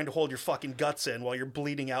 you're trying to hold your fucking guts in while you're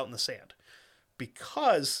bleeding out in the sand.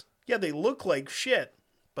 Because, yeah, they look like shit,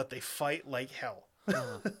 but they fight like hell.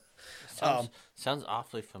 Sounds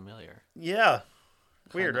awfully familiar. Yeah.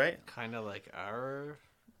 Weird, right? Kind of like our...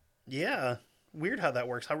 Yeah. Weird how that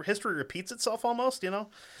works. How history repeats itself almost,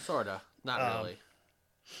 Sorta. Not really.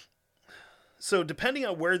 So depending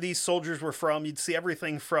on where these soldiers were from, you'd see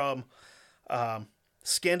everything from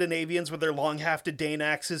Scandinavians with their long-hafted Dane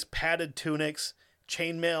axes, padded tunics,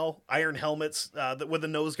 chainmail, iron helmets with the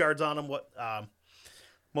nose guards on them, what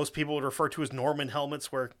most people would refer to as Norman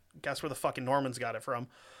helmets, where guess where the fucking Normans got it from,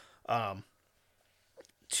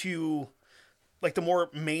 to like the more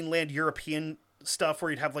mainland European stuff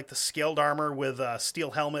where you'd have like the scaled armor with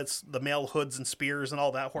steel helmets, the mail hoods and spears and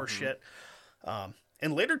all that horse shit.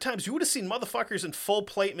 In later times, you would have seen motherfuckers in full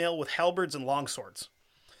plate mail with halberds and longswords.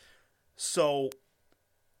 So,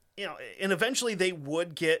 and eventually they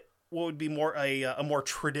would get what would be more a more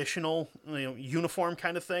traditional, uniform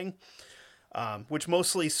kind of thing, which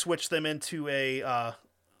mostly switched them into a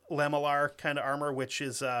lamellar kind of armor, which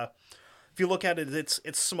is, if you look at it,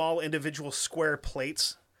 it's small individual square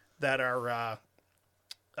plates that are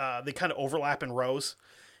they kind of overlap in rows.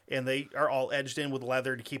 And they are all edged in with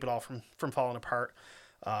leather to keep it all from falling apart.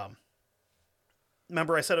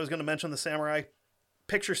 Remember I said I was going to mention the samurai?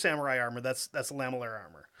 Picture samurai armor. That's lamellar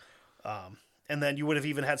armor. And then you would have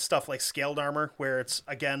even had stuff like scaled armor, where it's,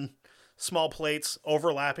 again, small plates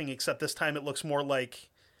overlapping, except this time it looks more like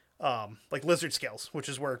lizard scales, which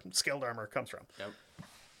is where scaled armor comes from. Yep.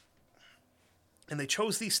 And they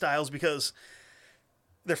chose these styles because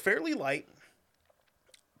they're fairly light,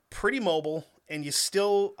 pretty mobile, and you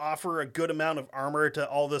still offer a good amount of armor to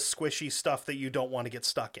all the squishy stuff that you don't want to get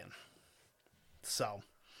stuck in. So,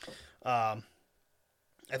 I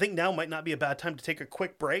think now might not be a bad time to take a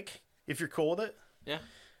quick break, if you're cool with it. Yeah.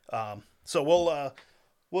 So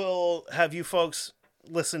we'll have you folks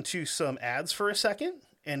listen to some ads for a second,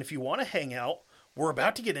 and if you want to hang out, we're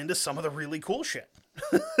about to get into some of the really cool shit.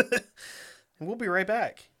 And we'll be right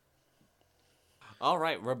back. All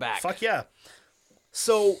right, we're back. Fuck yeah.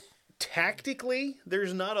 So... tactically,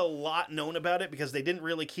 there's not a lot known about it because they didn't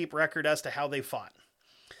really keep record as to how they fought.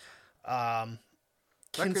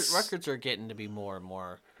 Records are getting to be more and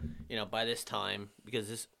more, by this time,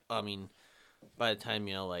 because by the time,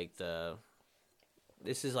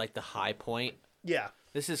 this is like the high point. Yeah.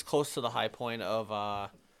 This is close to the high point of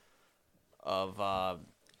of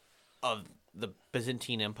the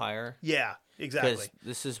Byzantine Empire. Yeah, exactly. Because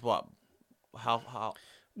this is what how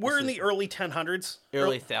We're in the early 1000s.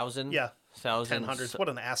 early thousand. Yeah, thousand 1000s. What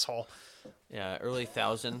an asshole. Yeah, early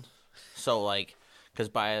thousand. So like, because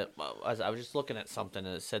by as I was just looking at something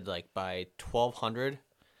and it said like by 1200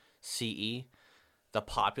 CE, the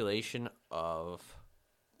population of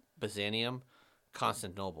Byzantium,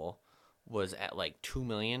 Constantinople, was at like 2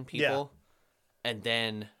 million people, and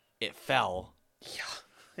then it fell.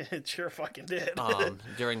 Yeah, it sure fucking did.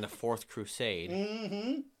 During the Fourth Crusade,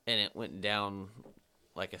 and it went down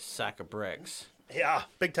like a sack of bricks. Yeah,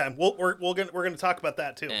 big time. We're gonna talk about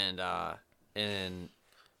that too. And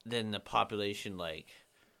then the population like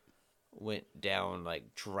went down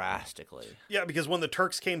like drastically. Yeah, because when the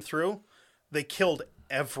Turks came through, they killed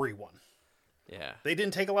everyone. Yeah. They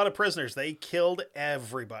didn't take a lot of prisoners. They killed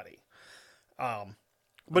everybody. But I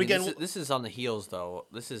mean, again, this is on the heels though.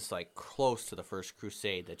 This is like close to the First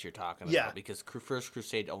Crusade that you're talking about. Yeah. Because First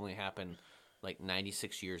Crusade only happened like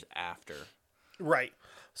 96 years after. right.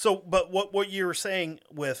 So, but what you were saying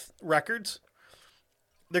with records,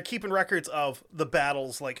 they're keeping records of the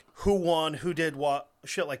battles, like who won, who did what,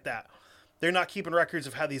 shit like that. They're not keeping records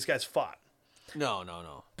of how these guys fought.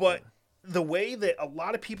 No. But the way that a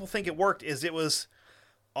lot of people think it worked is it was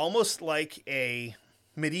almost like a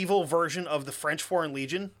medieval version of the French Foreign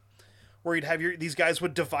Legion, where you'd have these guys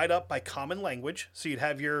would divide up by common language. So you'd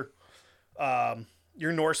have your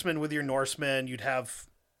Norsemen with your Norsemen, you'd have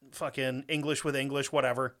fucking English with English,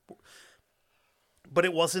 whatever. But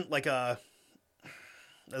it wasn't like a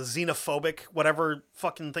xenophobic, whatever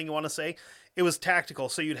fucking thing you want to say. It was tactical.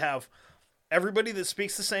 So you'd have everybody that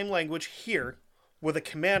speaks the same language here with a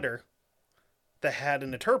commander that had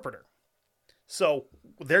an interpreter. So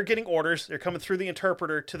they're getting orders. They're coming through the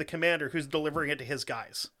interpreter to the commander who's delivering it to his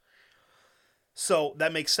guys. So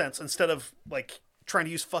that makes sense. Instead of like trying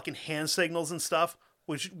to use fucking hand signals and stuff,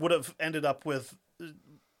 which would have ended up with,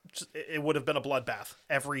 it would have been a bloodbath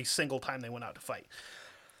every single time they went out to fight.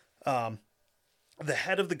 The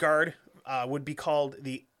head of the guard would be called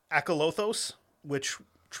the akolothos, which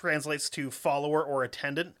translates to follower or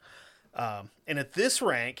attendant. And at this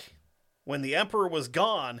rank, when the emperor was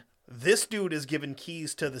gone, this dude is given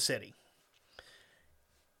keys to the city.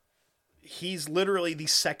 He's literally the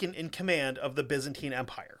second in command of the Byzantine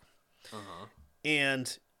Empire.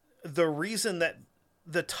 And the reason that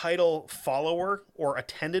the title follower or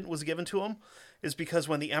attendant was given to him is because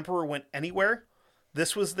when the emperor went anywhere,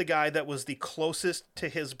 this was the guy that was the closest to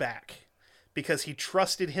his back, because he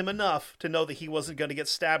trusted him enough to know that he wasn't going to get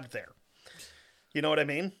stabbed there. You know what I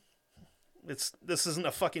mean? This isn't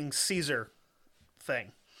a fucking Caesar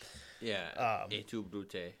thing. Yeah. Et tu,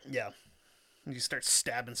 Brute. Yeah. You start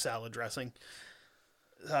stabbing salad dressing.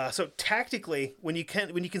 So tactically, when you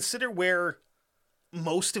consider where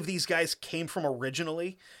most of these guys came from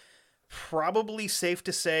originally, probably safe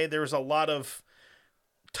to say there was a lot of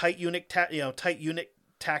tight unit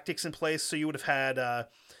tactics in place. So you would have had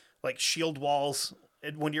like shield walls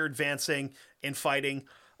when you're advancing and fighting.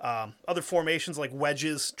 Other formations like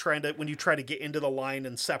wedges, when you try to get into the line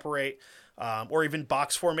and separate, or even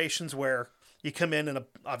box formations where you come in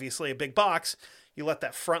obviously a big box, you let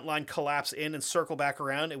that front line collapse in and circle back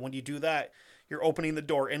around. And when you do that, you're opening the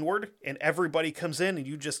door inward and everybody comes in and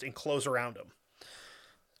you just enclose around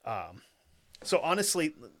them. So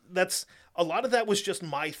honestly, a lot of that was just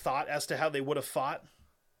my thought as to how they would have fought,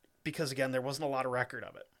 because again, there wasn't a lot of record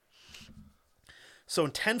of it. So in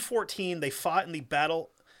 1014, they fought in the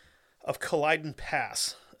Battle of Culloden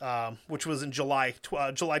Pass, which was in July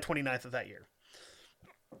 29th of that year.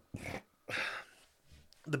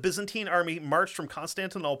 The Byzantine army marched from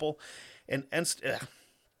Constantinople and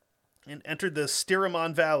entered the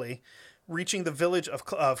Styrimon Valley, reaching the village of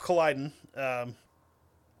Culloden,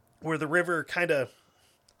 where the river kind of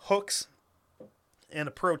hooks and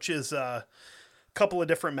approaches a couple of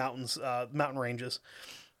different mountain ranges.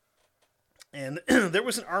 And there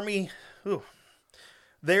was an army.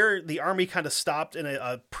 The army kind of stopped in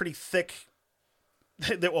a pretty thick.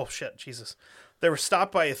 Oh shit, Jesus! They were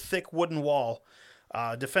stopped by a thick wooden wall,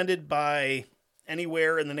 defended by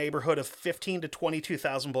anywhere in the neighborhood of 15 to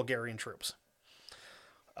 22,000 Bulgarian troops.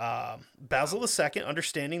 Basil II,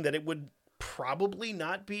 understanding that it would probably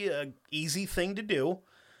not be an easy thing to do,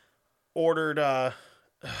 ordered.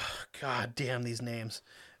 God damn these names,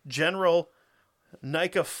 General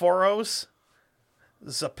Nikephoros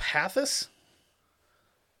Zapathis.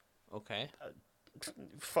 Okay.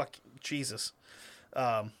 Fuck Jesus.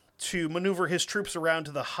 To maneuver his troops around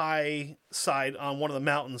to the high side on one of the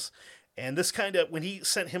mountains. And this kind of, when he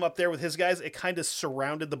sent him up there with his guys, it kind of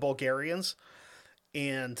surrounded the Bulgarians.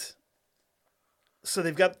 And So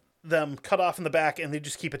they've got them cut off in the back, and they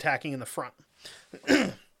just keep attacking in the front.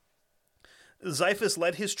 Xiphus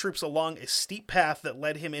led his troops along a steep path that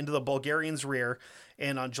led him into the Bulgarians' rear,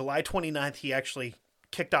 and on July 29th, he actually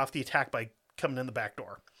kicked off the attack by coming in the back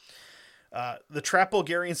door. The trapped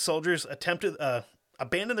Bulgarian soldiers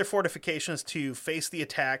abandoned their fortifications to face the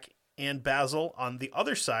attack and Basil on the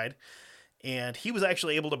other side, and he was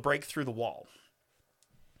actually able to break through the wall.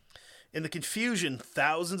 In the confusion,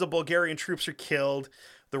 thousands of Bulgarian troops are killed.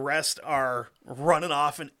 The rest are running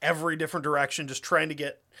off in every different direction, just trying to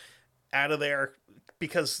get out of there,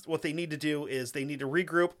 because what they need to do is they need to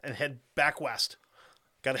regroup and head back west.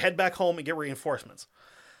 Got to head back home and get reinforcements.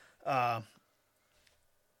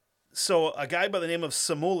 So a guy by the name of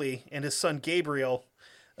Samuli and his son Gabriel,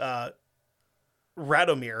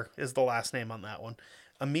 Radomir is the last name on that one,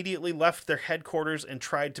 immediately left their headquarters and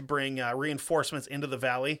tried to bring reinforcements into the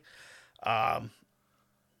valley.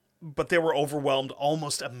 But they were overwhelmed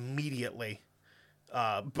almost immediately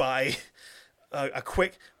by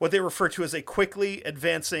what they refer to as a quickly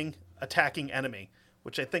advancing, attacking enemy,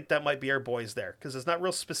 which I think that might be our boys there, because it's not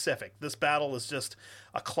real specific. This battle is just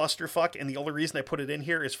a clusterfuck, and the only reason I put it in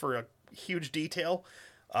here is for a huge detail.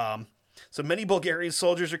 So many Bulgarian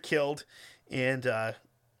soldiers are killed, and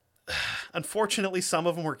unfortunately some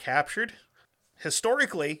of them were captured.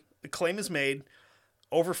 Historically, the claim is made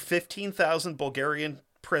over 15,000 Bulgarian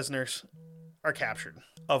prisoners are captured.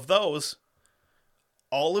 Of those,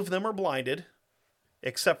 all of them are blinded,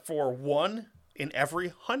 except for 1 in every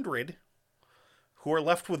 100 who are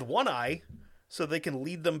left with one eye so they can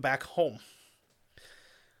lead them back home.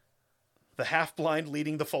 The half-blind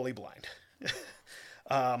leading the fully blind.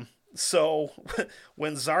 So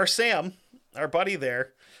when Tsar Sam, our buddy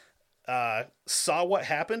there, saw what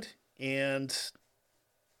happened and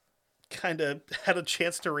kind of had a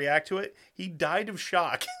chance to react to it, he died of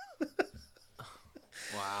shock.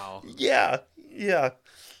 Wow. Yeah.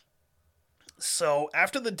 So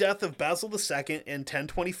after the death of Basil II in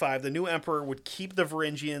 1025, the new emperor would keep the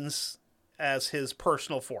Varangians as his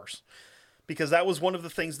personal force, because that was one of the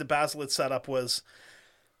things that Basil had set up was,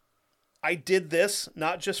 I did this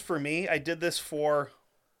not just for me, I did this for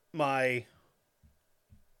my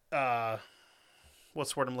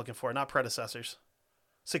what's the word I'm looking for? Not predecessors.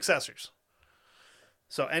 Successors.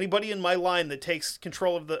 So anybody in my line that takes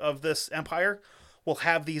control of this empire will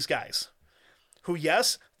have these guys who,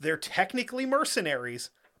 yes, they're technically mercenaries,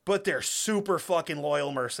 but they're super fucking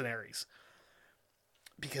loyal mercenaries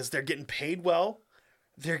because they're getting paid well.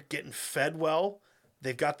 They're getting fed well.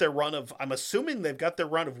 They've got their run of, I'm assuming they've got their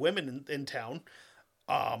run of women in town.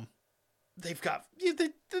 They've got,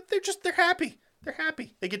 they're happy. They're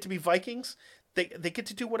happy. They get to be Vikings. They get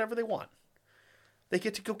to do whatever they want. They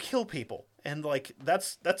get to go kill people. And like,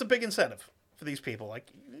 that's a big incentive for these people. Like,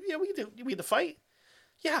 yeah, we need to fight.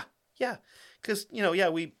 Yeah. Cause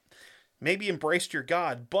we maybe embraced your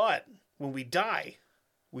God, but when we die,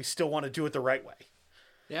 we still want to do it the right way.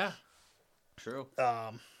 Yeah. True.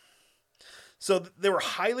 So they were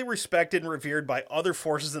highly respected and revered by other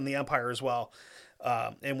forces in the empire as well.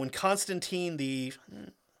 And when Constantine the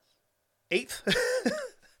 8th,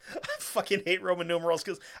 I fucking hate Roman numerals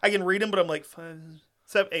because I can read them, but I'm like 5,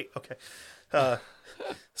 7, 8. Okay.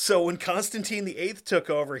 So when Constantine the 8th took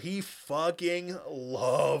over, he fucking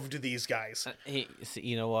loved these guys.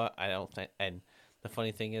 You know what? I don't think. And the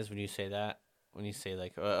funny thing is, when you say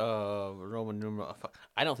like Roman numeral,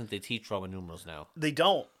 I don't think they teach Roman numerals now. They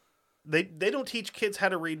don't. They don't teach kids how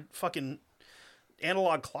to read fucking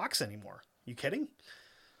analog clocks anymore. You kidding?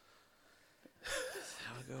 That's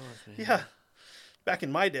how it goes, man. Yeah. Back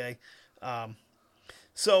in my day.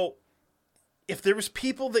 So if there was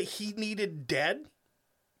people that he needed dead,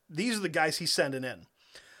 these are the guys he's sending in.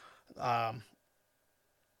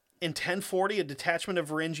 In 1040, a detachment of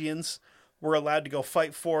Varangians were allowed to go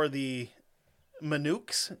fight for the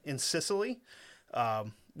Manukes in Sicily,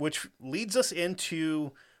 which leads us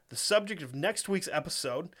into the subject of next week's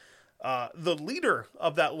episode. The leader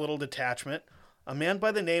of that little detachment, a man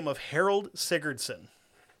by the name of Harold Sigurdsson.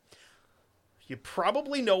 You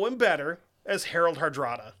probably know him better as Harold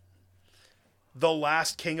Hardrada, the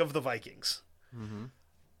last king of the Vikings. Mm-hmm.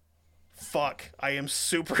 Fuck, I am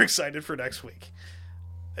super excited for next week.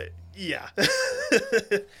 Yeah.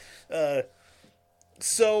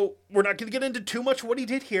 So we're not going to get into too much what he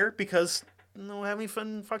did here because we'll have any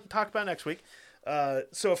fun fucking talk about next week.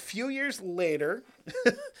 So a few years later,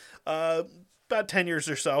 about 10 years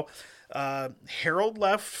or so, Harold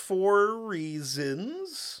left for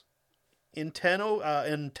reasons. In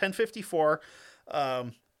 1054,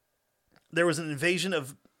 there was an invasion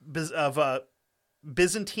of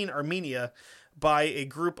Byzantine Armenia by a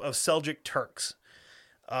group of Seljuk Turks.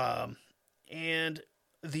 And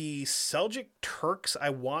the Seljuk Turks, I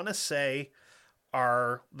want to say,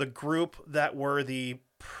 are the group that were the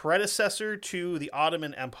predecessor to the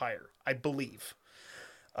Ottoman Empire, I believe.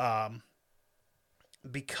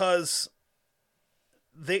 Because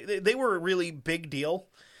they were a really big deal,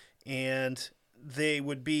 and they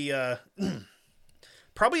would be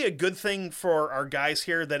probably a good thing for our guys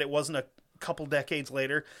here that it wasn't a couple decades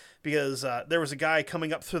later, because there was a guy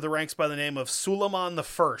coming up through the ranks by the name of Suleiman the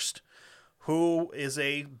First, who is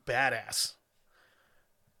a badass.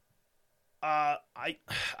 I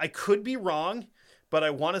could be wrong, but I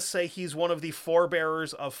want to say he's one of the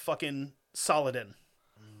forebearers of fucking Saladin.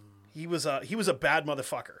 He was a bad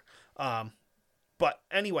motherfucker. But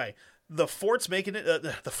anyway, the forts making it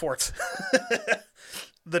the forts.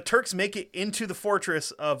 The Turks make it into the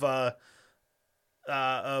fortress of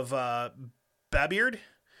Babeard,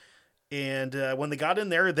 and when they got in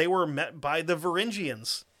there, they were met by the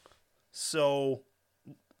Varangians. So,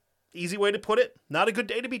 easy way to put it, not a good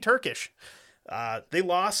day to be Turkish. They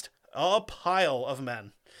lost a pile of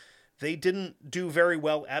men. They didn't do very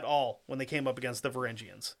well at all when they came up against the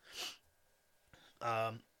Varangians.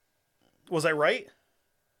 Was I right?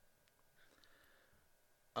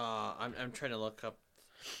 I'm trying to look up.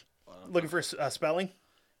 Looking for spelling?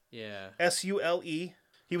 Yeah. Sule.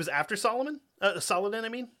 He was after Solomon? Saladin, I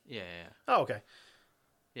mean? Yeah. Oh, okay.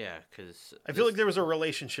 Yeah, because I feel like there was a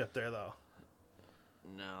relationship there, though.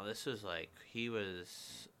 No, this was like he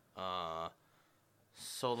was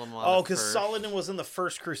Solomon. Oh, because Saladin was in the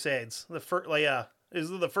First Crusades. It was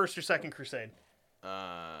the First or Second Crusade.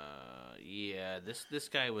 Yeah. This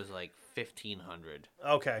guy was like 1500.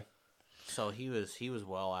 Okay. So he was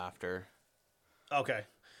well after. Okay.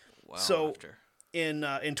 Well So after. in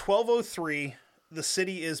 1203, the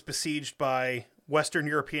city is besieged by Western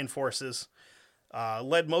European forces,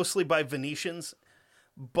 led mostly by Venetians,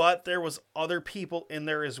 but there was other people in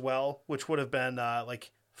there as well, which would have been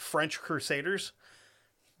like French Crusaders,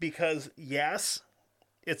 because yes,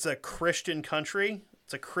 it's a Christian country,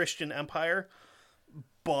 it's a Christian empire,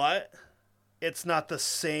 but it's not the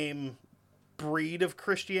same breed of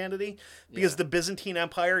Christianity, because the Byzantine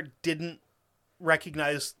Empire didn't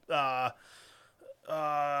recognize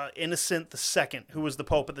Innocent II, who was the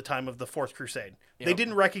Pope at the time of the Fourth Crusade. Yep. They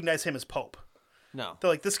didn't recognize him as Pope. No, They're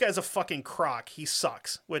like, this guy's a fucking crock. He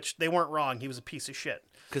sucks. Which they weren't wrong. He was a piece of shit.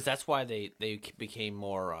 because that's why they became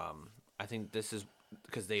more. I think this is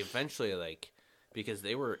because they eventually because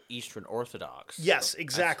they were Eastern Orthodox. Yes,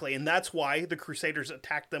 exactly. And that's why the Crusaders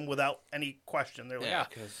attacked them without any question. They're like, Yeah,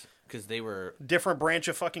 because they were. different branch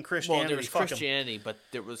of fucking Christianity. Well, there was Fuck 'em. Christianity, but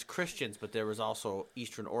there was Christians, but there was also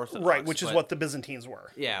Eastern Orthodox. Right, which is but- what the Byzantines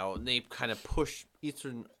were. Yeah, they kind of pushed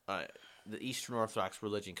the Eastern Orthodox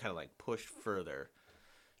religion kind of like pushed further,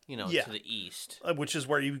 Yeah. to the east. Which is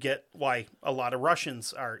where you get why a lot of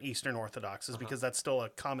Russians are Eastern Orthodox, is because that's still a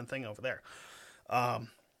common thing over there.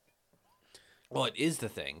 Well, it is the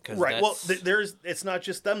thing, cause Right. Well, that's- it's not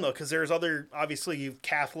just them though, because there's other, obviously, you've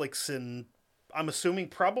Catholics and I'm assuming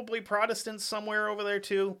probably Protestants somewhere over there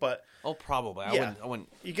too. But oh, probably. Yeah. I wouldn't.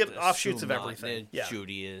 You get offshoots assume of not. everything. They're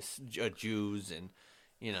Yeah. Jews, and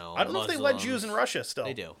I don't know if they let Jews in Russia still.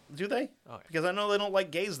 They do. Do they? Oh, yeah. Because I know they don't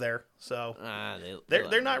like gays there. So they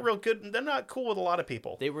they're not real good. They're not cool with a lot of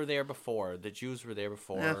people. They were there before. The Jews were there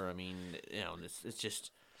before. Yeah. I mean, it's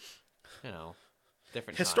just,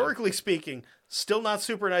 different. Historically speaking, still not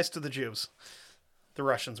super nice to the Jews. The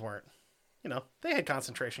Russians weren't. They had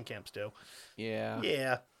concentration camps too. Time. Yeah.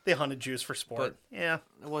 Yeah, they hunted Jews for sport. Yeah,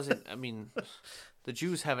 It wasn't. I mean, the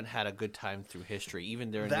Jews haven't had a good time through history, even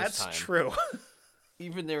during that's this time. true.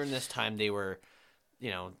 Even during this time, they were,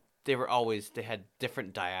 they had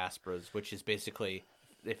different diasporas, which is basically,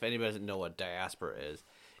 if anybody doesn't know what diaspora is,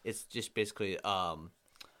 it's just basically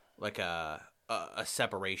like a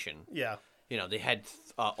separation. Yeah. They had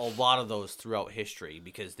a lot of those throughout history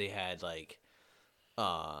because they had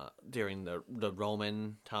during the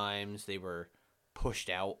Roman times they were pushed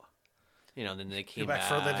out. Then they came Go back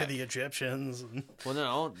further to the Egyptians. Well,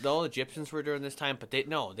 no, the Egyptians were during this time, but they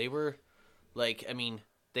were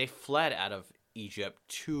they fled out of Egypt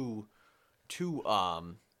to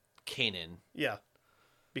Canaan. Yeah,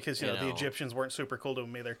 because the Egyptians weren't super cool to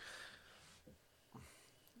them either.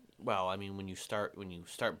 Well, I mean, when you start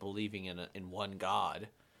believing in one God,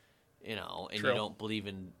 and True. you don't believe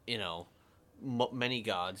in many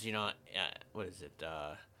gods, what is it?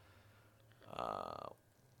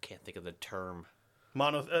 Can't think of the term.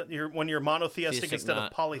 When you're monotheistic instead of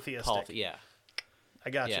not- polytheistic. Yeah. I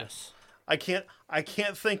got you. Yes. I can't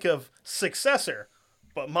think of successor,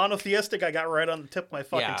 but monotheistic I got right on the tip of my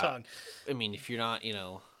fucking tongue. I mean, if you're not,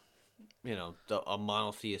 a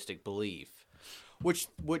monotheistic belief,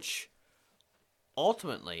 which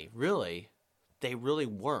ultimately, really, they really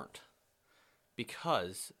weren't,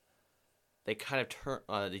 because they kind of turned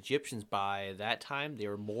the Egyptians by that time. They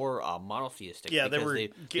were more monotheistic. Yeah, they were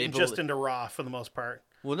getting just into Ra for the most part.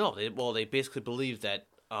 Well, no, they basically believed that.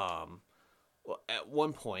 At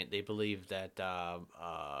one point, they believed that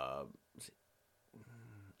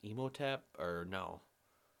Imhotep, or no,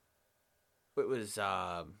 it was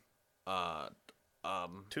Tutankhamun?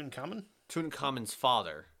 Tutankhamun's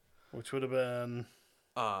father, Which would have been...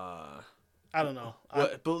 I don't know.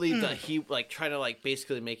 Believed that he trying to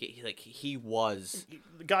basically make it he was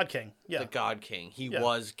the God King. Yeah, the God King. He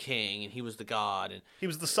was king, and he was the god, and he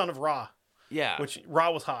was the son of Ra. Yeah, which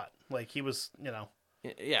Ra was hot. He was,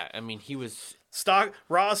 Yeah, I mean, he was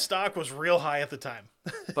Ra's stock was real high at the time.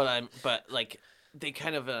 but they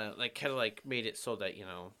kind of made it so that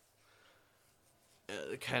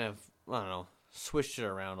kind of, I don't know, switched it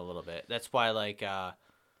around a little bit. That's why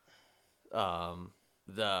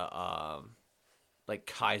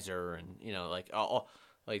Kaiser and all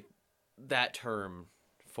that term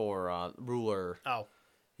for ruler. Oh,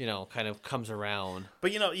 kind of comes around.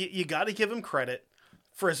 But you got to give him credit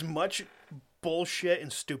for as much bullshit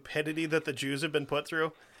and stupidity that the Jews have been put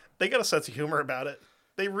through. They got a sense of humor about it.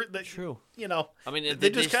 They True. I mean,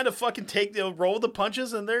 they just kind of fucking roll the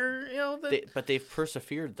punches, and they're but they've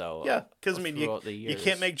persevered though. Yeah, because I mean, you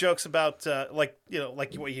can't make jokes about like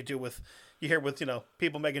what you do with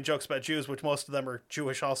people making jokes about Jews, which most of them are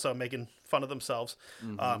Jewish, also making fun of themselves.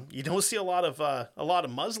 Mm-hmm. You don't see a lot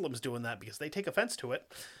of Muslims doing that because they take offense to it.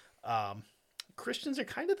 Christians are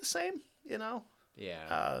kind of the same,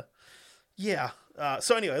 Yeah. Yeah.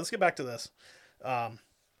 So anyway, let's get back to this.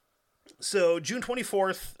 So June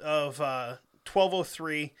 24th of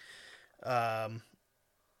 1203,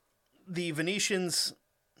 the Venetians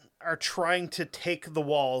are trying to take the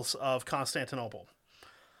walls of Constantinople.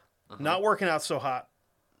 Uh-huh. Not working out so hot.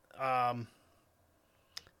 And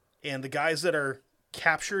the guys that are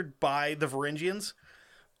captured by the Varangians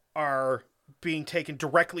are being taken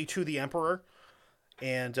directly to the emperor.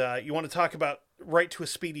 And you want to talk about right to a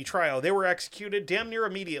speedy trial. They were executed damn near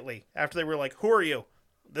immediately after they were like, who are you?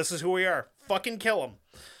 This is who we are. Fucking kill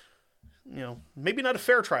them. Maybe not a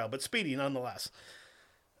fair trial, but speedy nonetheless.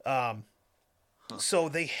 So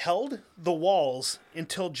they held the walls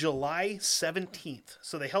until July 17th.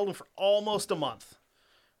 So they held them for almost a month.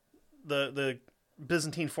 The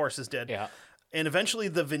Byzantine forces did. Yeah. And eventually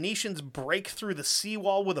the Venetians break through the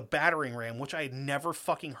seawall with a battering ram, which I had never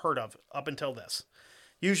fucking heard of up until this.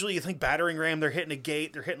 Usually you think battering ram, they're hitting a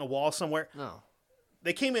gate, they're hitting a wall somewhere. No.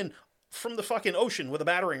 They came in from the fucking ocean with a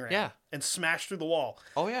battering ram. Yeah. And smashed through the wall.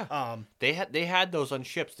 Oh yeah. They had those on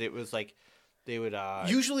ships. It was like they would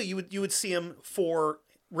usually you would see them for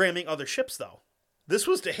ramming other ships though. This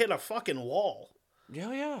was to hit a fucking wall.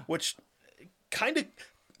 Yeah, yeah. Which kind of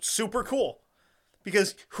super cool.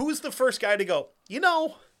 Because who's the first guy to go,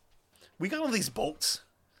 we got all these boats.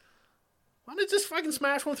 Why don't you just fucking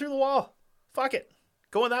smash one through the wall? Fuck it.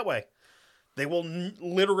 Going that way. They will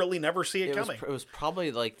literally never see it coming. It was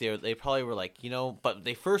probably like they probably were like, but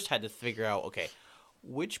they first had to figure out, okay,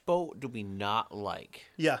 which boat do we not like?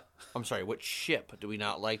 Yeah. I'm sorry, which ship do we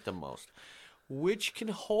not like the most? Which can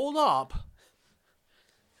hold up,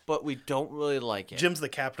 but we don't really like it. Jim's the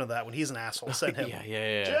captain of that one. He's an asshole. Send him.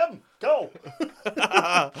 Yeah. Jim, go.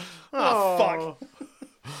 Oh, fuck.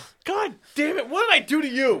 God damn it. What did I do to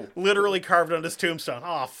you? Literally carved on his tombstone.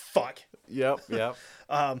 Oh, fuck. Yep.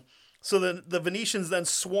 So the Venetians then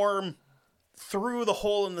swarm through the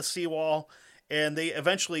hole in the seawall, and they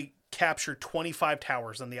eventually capture 25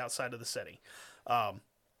 towers on the outside of the city.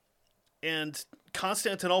 And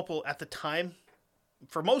Constantinople at the time,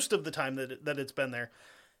 for most of the time that it's been there,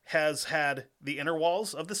 has had the inner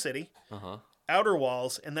walls of the city, outer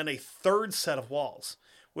walls, and then a third set of walls,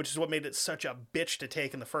 which is what made it such a bitch to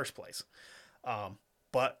take in the first place.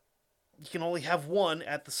 But you can only have one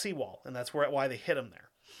at the seawall, and that's why they hit them there.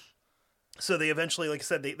 So they eventually, like I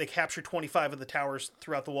said, they captured 25 of the towers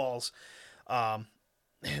throughout the walls. And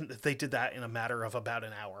they did that in a matter of about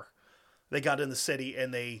an hour. They got in the city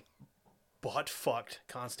and they butt-fucked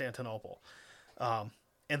Constantinople. And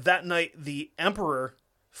that night, the emperor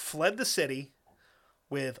fled the city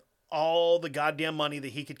with all the goddamn money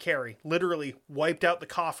that he could carry. Literally wiped out the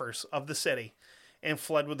coffers of the city and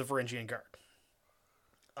fled with the Varangian Guard.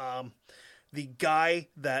 The guy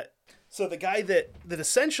that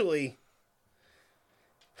essentially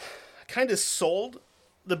kind of sold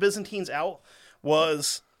the Byzantines out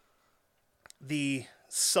was the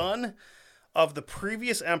son of the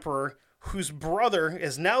previous emperor whose brother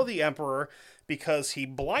is now the emperor because he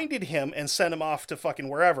blinded him and sent him off to fucking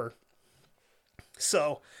wherever.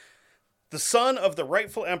 So, the son of the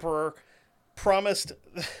rightful emperor promised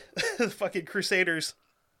the fucking Crusaders,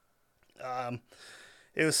 it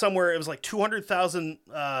was like 200,000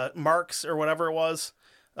 marks or whatever it was,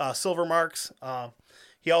 silver marks.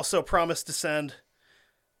 He also promised to send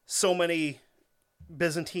so many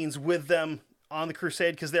Byzantines with them on the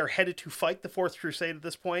crusade because they're headed to fight the Fourth Crusade at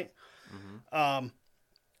this point. Mm-hmm.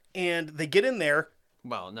 And they get in there.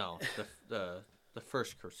 Well, no, the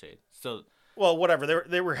First Crusade. So, well, whatever.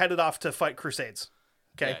 They were headed off to fight crusades.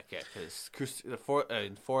 Okay. Yeah, because the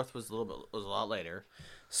fourth was a lot later.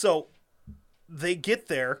 So they get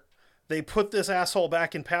there. They put this asshole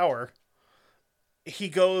back in power. He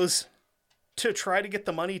goes to try to get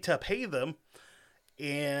the money to pay them,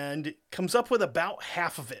 and comes up with about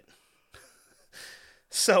half of it.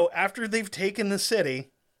 So after they've taken the city,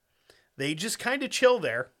 they just kind of chill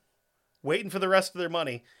there, waiting for the rest of their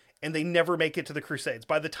money, and they never make it to the Crusades.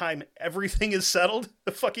 By the time everything is settled,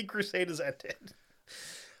 the fucking Crusade is ended.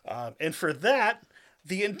 And for that,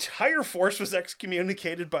 the entire force was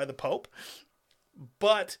excommunicated by the Pope.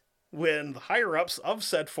 But when the higher-ups of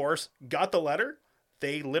said force got the letter,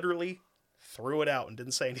 they literally threw it out and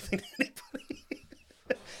didn't say anything to anybody.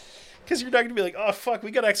 Because you're not going to be like, oh, fuck,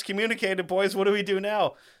 we got excommunicated, boys. What do we do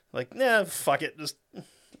now? Like, nah, fuck it. Just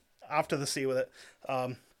off to the sea with it.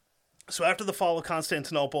 So after the fall of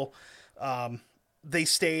Constantinople, the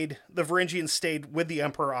Varangians stayed with the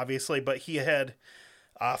emperor, obviously, but he had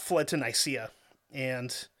fled to Nicaea.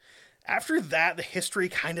 And after that, the history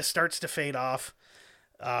kind of starts to fade off.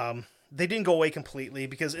 They didn't go away completely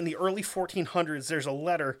because in the early 1400s, there's a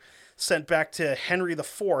letter sent back to Henry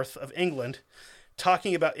IV of England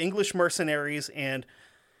talking about English mercenaries and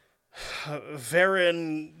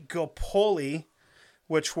Varangopoli,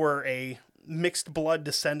 which were a mixed blood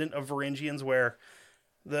descendant of Varangians, where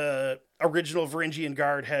the original Varangian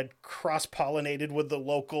Guard had cross-pollinated with the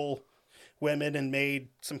local women and made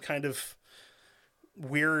some kind of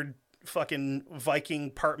weird fucking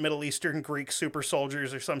Viking, part Middle Eastern, Greek super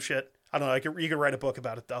soldiers or some shit. I don't know. You could write a book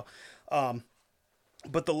about it, though.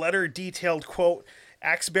 But the letter detailed, quote,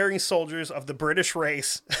 axe-bearing soldiers of the British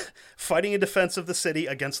race fighting in defense of the city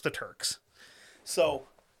against the Turks. So,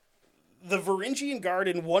 the Varangian Guard,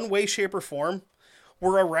 in one way, shape, or form,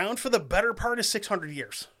 were around for the better part of 600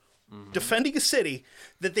 years. Mm-hmm. Defending a city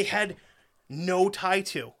that they had no tie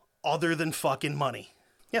to other than fucking money.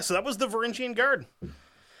 Yeah, so that was the Varangian Guard.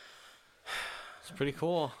 It's pretty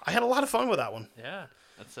cool. I had a lot of fun with that one. Yeah,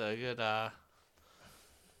 that's a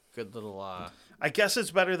good little... I guess it's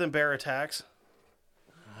better than bear attacks.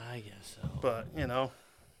 I guess so. But, you know...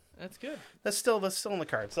 That's good. That's still in the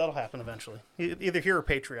cards. That'll happen eventually. Either here or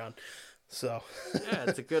Patreon. So... Yeah,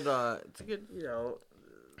 it's a good, you know...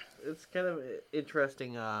 It's kind of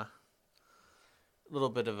interesting, little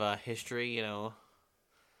bit of history, you know...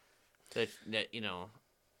 That, you know...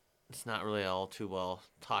 It's not really all too well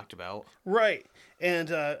talked about. Right.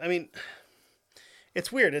 And, I mean,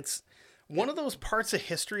 it's weird. It's one of those parts of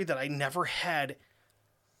history that I never had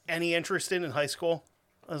any interest in high school.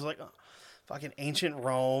 I was like, oh, fucking ancient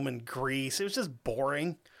Rome and Greece. It was just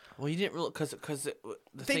boring. Well, you didn't really, because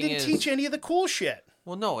they didn't teach any of the cool shit.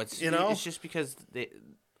 Well, no, it's just because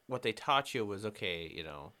what they taught you was, okay, you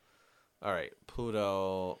know, all right,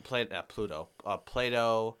 Plato,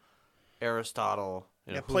 Aristotle.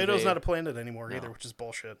 You know, yeah, Plato's not a planet anymore either, which is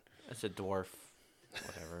bullshit. It's a dwarf,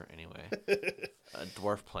 whatever. Anyway, a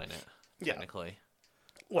dwarf planet, technically. Yeah.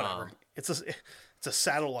 Whatever. It's a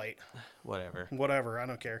satellite. Whatever. I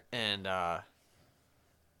don't care. And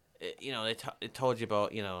you know, they told you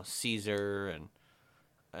about, you know, Caesar and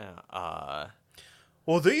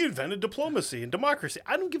Well, they invented diplomacy and democracy.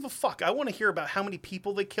 I don't give a fuck. I want to hear about how many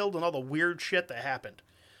people they killed and all the weird shit that happened.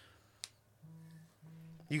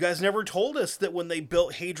 You guys never told us that when they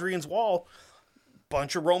built Hadrian's Wall, a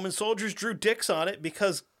bunch of Roman soldiers drew dicks on it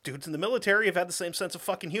because dudes in the military have had the same sense of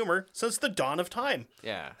fucking humor since the dawn of time.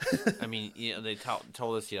 Yeah. I mean, you know, they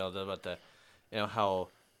told us, you know, about the, you know, how,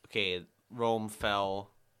 okay, Rome fell,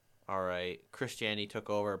 all right, Christianity took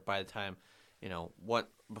over. By the time, you know,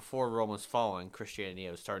 before Rome was falling, Christianity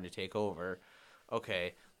was starting to take over.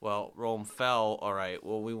 Okay, well, Rome fell, all right,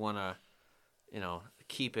 well, we want to, you know,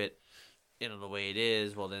 keep it, you know, the way it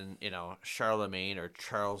is. Well, then, you know, Charlemagne or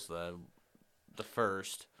Charles the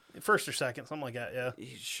first or second, something like that, yeah.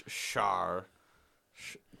 Char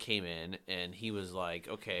came in and he was like,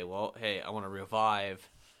 okay, well, hey, I want to revive,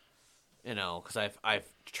 you know, because I've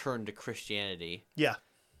turned to Christianity. Yeah.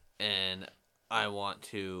 And I want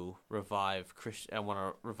to revive I want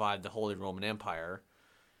to revive the Holy Roman Empire.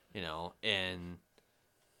 and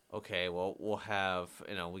okay, well, we'll have,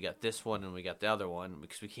 we got this one and we got the other one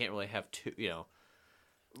because we can't really have two,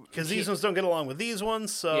 because these ones don't get along with these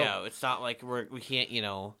ones. So yeah, it's not like we can't,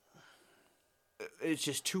 it's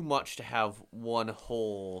just too much to have one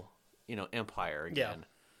whole, empire again.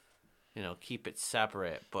 Keep it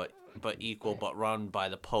separate, but equal, but run by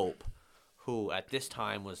the Pope, who at this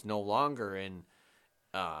time was no longer in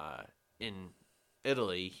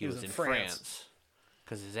Italy. He was in France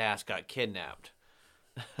because his ass got kidnapped.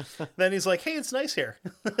 Then he's like, "Hey, it's nice here.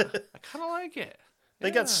 I kind of like it.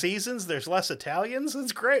 They got seasons. There's less Italians.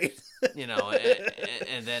 It's great."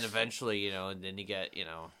 And then eventually, and then you get,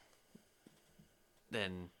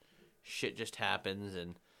 then shit just happens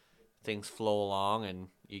and things flow along, and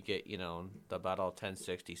you get, the Battle of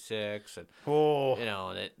 1066, and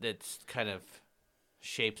that's kind of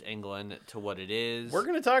shapes England to what it is. We're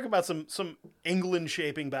going to talk about some England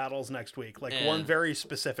shaping battles next week, like one very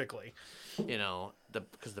specifically.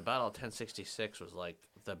 Because the Battle of 1066 was like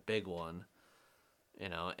the big one,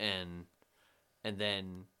 and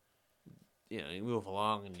then you move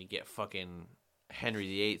along and you get fucking Henry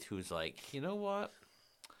VIII, who's like, you know what?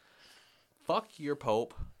 Fuck your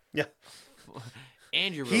Pope. Yeah.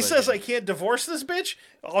 And your religion. He says I can't divorce this bitch?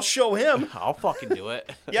 I'll show him. I'll fucking do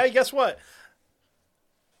it. Yeah, guess what?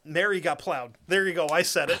 Mary got plowed. There you go. I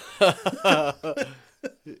said it.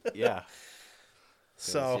 Yeah.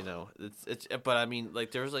 So it's but I mean,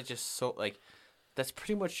 like, there's like just so like that's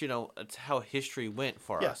pretty much it's how history went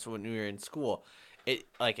for us when we were in school.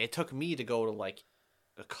 It took me to go to like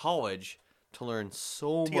a college to learn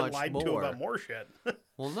so to much get lied more. to about more shit.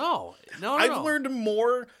 Well, no. I've learned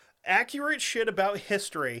more accurate shit about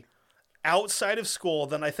history outside of school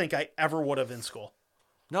than I think I ever would have in school.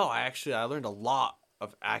 No, I learned a lot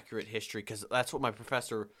of accurate history because that's what my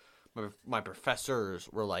professors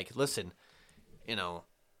were like. Listen,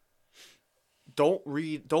 don't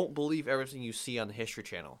believe everything you see on the History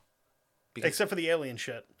Channel, except for the alien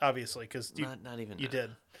shit, obviously, because not even you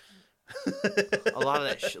did. A lot of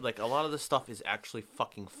that a lot of the stuff is actually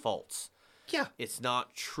fucking false. Yeah, it's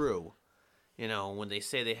not true. When they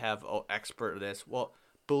say they have expert this, well,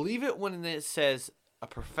 believe it when it says a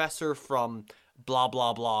professor from blah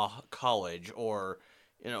blah blah college or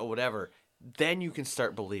whatever. Then you can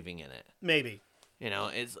start believing in it. Maybe.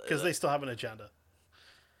 It's because they still have an agenda.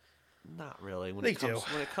 Not really. When they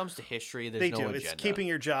it comes to history, there's no agenda. It's keeping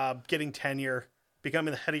your job, getting tenure,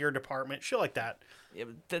 becoming the head of your department, shit like that. Yeah,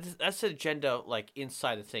 but that's an agenda, like,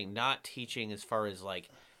 inside the thing, not teaching as far as, like,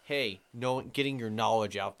 hey, getting your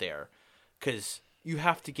knowledge out there. Because you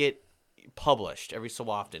have to get published every so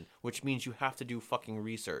often, which means you have to do fucking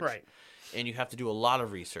research. Right. And you have to do a lot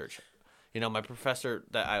of research. My professor,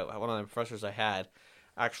 one of the professors I had,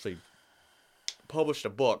 actually published a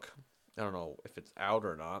book. I don't know if it's out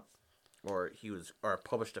or not. Or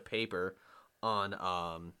published a paper on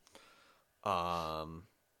what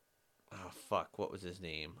was his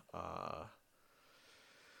name?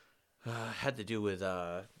 Had to do with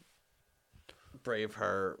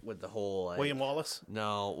Braveheart, with the whole William Wallace.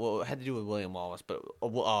 No, well, it had to do with William Wallace, but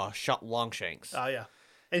Longshanks. Oh yeah,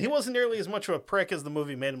 and he wasn't nearly as much of a prick as the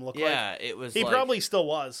movie made him look like. Yeah, it was. He probably still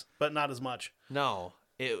was, but not as much. No,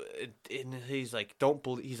 and he's like, don't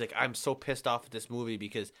believe. He's like, I'm so pissed off at this movie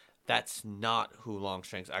because that's not who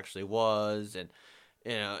Longshanks actually was, and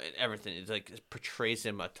and everything. It's like it portrays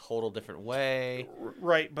him a total different way.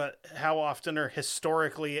 Right, but how often are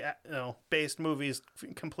historically based movies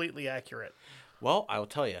completely accurate? Well, I will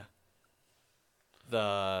tell you.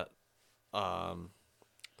 The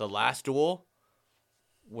Last Duel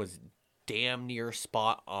was damn near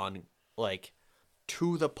spot on, like,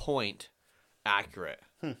 to the point accurate.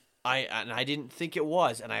 I didn't think it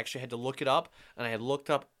was, and I actually had to look it up, and I had looked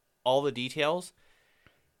up all the details.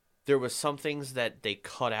 There was some things that they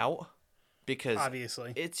cut out because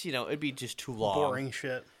obviously it's, it'd be just too long. Boring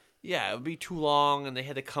shit. Yeah, it would be too long, and they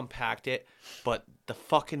had to compact it, but the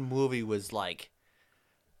fucking movie was, like,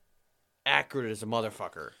 accurate as a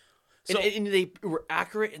motherfucker. So, and they were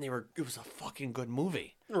accurate, and it was a fucking good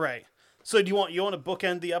movie. Right. So do you want to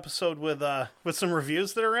bookend the episode with some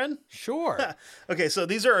reviews that are in? Sure. Okay, so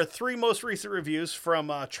these are our 3 most recent reviews from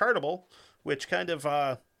Chartable, which kind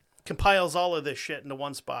of compiles all of this shit into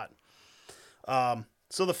one spot.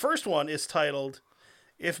 So the first one is titled,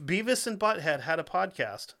 "If Beavis and Butthead Had a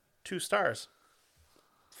Podcast." 2 stars.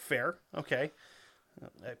 Fair. Okay.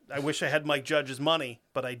 I wish I had Mike Judge's money,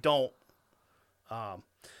 but I don't.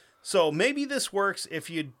 So maybe this works if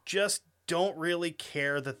you just don't really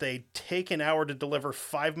care that they take an hour to deliver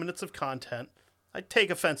 5 minutes of content, I take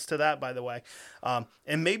offense to that, by the way.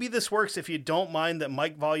 And maybe this works if you don't mind that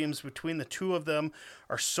mic volumes between the two of them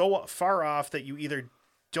are so far off that you either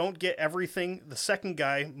don't get everything the second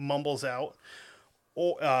guy mumbles out,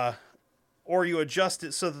 or you adjust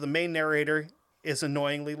it so that the main narrator is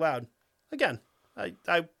annoyingly loud. Again,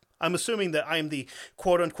 I'm assuming that I am the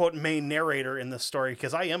quote-unquote main narrator in this story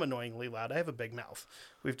because I am annoyingly loud. I have a big mouth.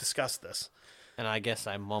 We've discussed this. And I guess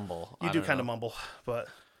I mumble. You do kind of mumble, but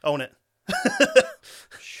own it.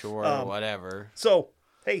 Sure, whatever. So,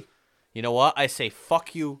 hey. You know what? I say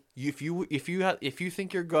fuck you. If you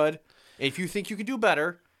think you're good, if you think you can do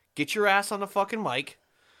better, get your ass on the fucking mic.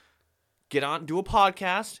 Get on, do a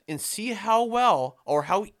podcast, and see how well or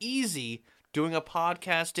how easy doing a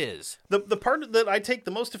podcast is. The part that I take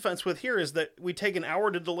the most offense with here is that we take an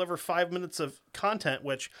hour to deliver 5 minutes of content,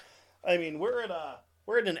 which, I mean, we're at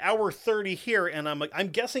an hour 30 here, and I'm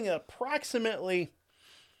guessing approximately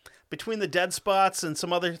between the dead spots and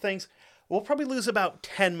some other things, we'll probably lose about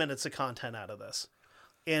 10 minutes of content out of this.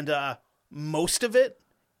 And most of it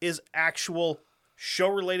is actual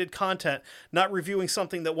show-related content, not reviewing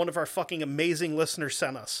something that one of our fucking amazing listeners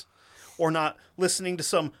sent us, or not listening to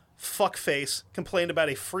some fuckface complain about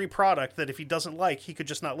a free product that if he doesn't like, he could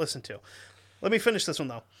just not listen to. Let me finish this one,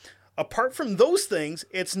 though. Apart from those things,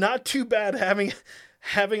 it's not too bad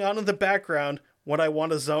having on in the background when I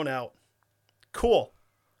want to zone out. Cool.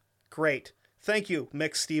 Great. Thank you,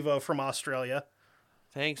 Mick Stevo from Australia.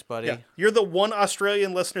 Thanks, buddy. Yeah, you're the one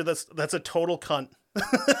Australian listener that's a total cunt.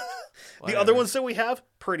 The other ones that we have,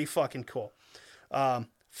 pretty fucking cool.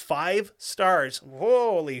 5 stars.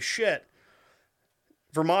 Holy shit.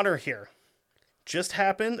 Vermonter here. Just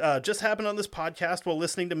happened on this podcast while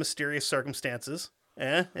listening to Mysterious Circumstances.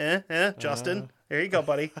 Justin. There you go,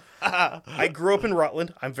 buddy. I grew up in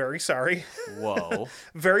Rutland. I'm very sorry. Whoa.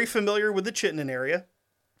 Very familiar with the Chittenden area.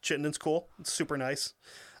 Chittenden's cool. It's super nice.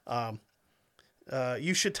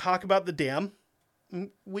 You should talk about the dam.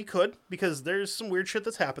 We could, because there's some weird shit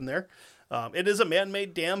that's happened there. It is a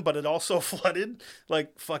man-made dam, but it also flooded,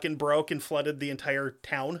 like fucking broke and flooded the entire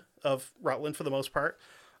town of Rutland for the most part.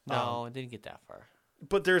 No, it didn't get that far.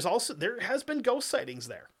 But there has been ghost sightings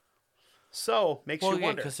there. So, makes you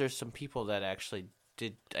wonder. Because there's some people that actually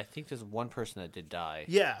did, I think there's one person that did die.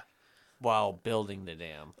 Yeah. While building the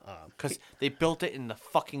dam. Because they built it in the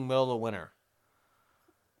fucking middle of winter.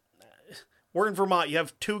 We're in Vermont. You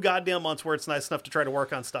have 2 goddamn months where it's nice enough to try to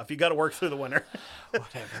work on stuff. You got to work through the winter.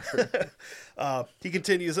 Whatever. He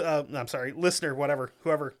continues. I'm sorry, listener, whatever,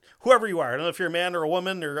 whoever you are. I don't know if you're a man or a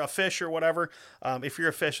woman or a fish or whatever. If you're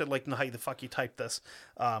a fish, I'd like to know how the fuck you typed this.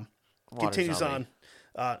 Continues on.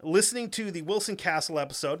 Listening to the Wilson Castle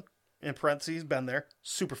episode, in parentheses, been there.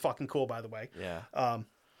 Super fucking cool, by the way. Yeah.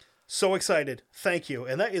 So excited. Thank you.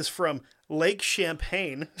 And that is from Lake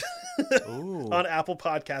Champlain on Apple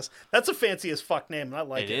Podcasts. That's a fancy as fuck name, and I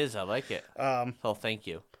like it. It is. I like it. So thank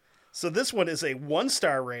you. So this one is a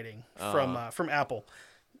 1-star rating from Apple.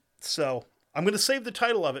 So I'm going to save the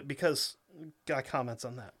title of it because got comments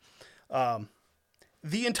on that.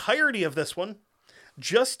 The entirety of this one,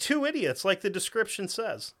 just 2 idiots, like the description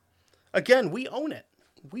says. Again, we own it.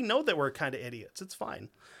 We know that we're kind of idiots. It's fine.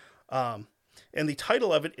 And the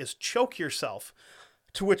title of it is Choke Yourself,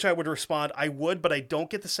 to which I would respond, I would, but I don't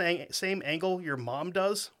get the same angle your mom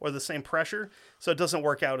does or the same pressure, so it doesn't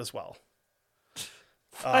work out as well.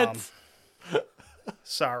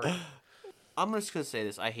 Sorry. I'm just going to say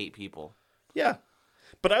this. I hate people. Yeah.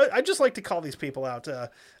 But I just like to call these people out.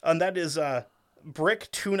 And that is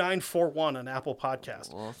Brick2941 on Apple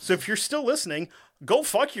Podcast. Well, so if you're still listening, go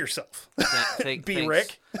fuck yourself. B.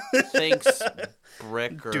 Rick. Thanks,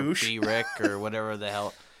 Brick or Douche. B. Rick or whatever the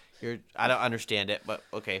hell. I don't understand it, but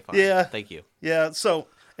okay, fine. Yeah. Thank you. Yeah, so,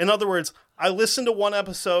 in other words, I listened to one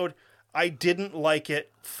episode, I didn't like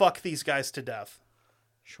it, fuck these guys to death.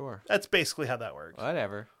 Sure. That's basically how that works.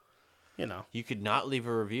 Whatever. You know. You could not leave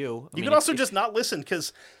a review. You could also just not listen,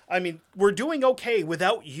 because, I mean, we're doing okay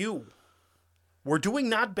without you. We're doing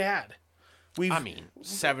not bad.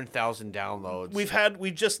 7,000 downloads.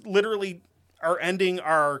 We just literally are ending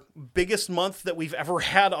our biggest month that we've ever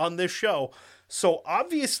had on this show. So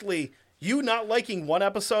obviously, you not liking one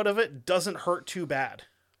episode of it doesn't hurt too bad.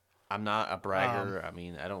 I'm not a bragger.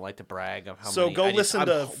 I don't like to brag of how so many. So go listen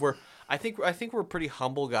to. I think we're pretty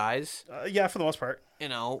humble guys. Yeah, for the most part. You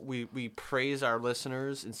know, we praise our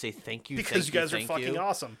listeners and say thank you because you guys are fucking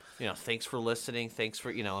awesome. You know, thanks for listening. Thanks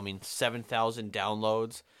for 7,000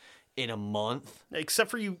 downloads in a month. Except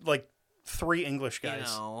for you, like 3 English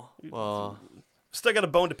guys. You know, well, Still got a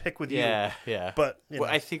bone to pick with you. Yeah, yeah. But Well,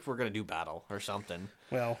 I think we're gonna do battle or something.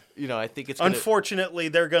 well, I think it's gonna... unfortunately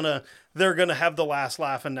they're gonna have the last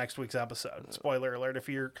laugh in next week's episode. Spoiler alert if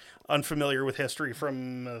you're unfamiliar with history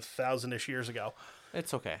from 1,000-ish years ago.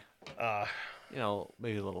 It's okay.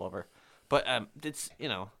 Maybe a little over, but it's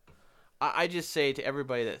I just say to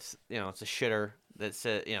everybody that's it's a shitter that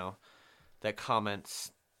said that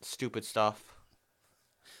comments stupid stuff.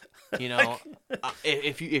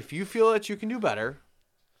 If you feel that you can do better,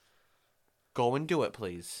 go and do it,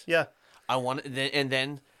 please. Yeah. I want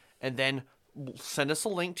and then send us a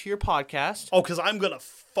link to your podcast. Oh, because I'm gonna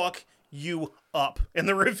fuck you up in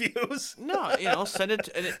the reviews. No, send it,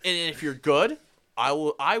 and if you're good, I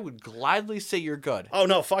would gladly say you're good. Oh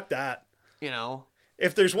no, fuck that.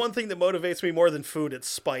 If there's one thing that motivates me more than food, it's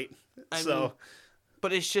spite.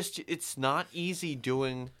 But it's not easy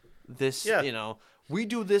doing this. Yeah. We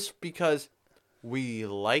do this because we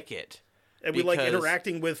like it. And we like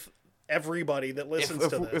interacting with everybody that listens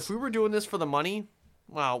to this. If we were doing this for the money,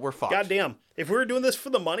 well, we're fucked. Goddamn. If we were doing this for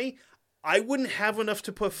the money, I wouldn't have enough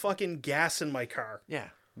to put fucking gas in my car. Yeah.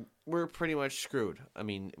 We're pretty much screwed. I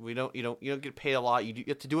mean, you don't get paid a lot. You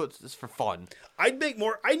have to do it just for fun. I'd make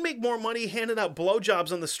more money handing out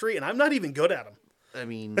blowjobs on the street, and I'm not even good at them. I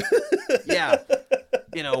mean, yeah.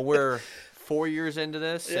 We're 4 years into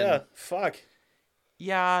this. Yeah, and fuck.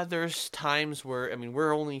 Yeah, there's times where,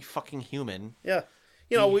 we're only fucking human. Yeah.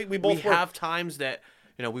 We both have times that,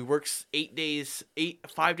 we work 5 days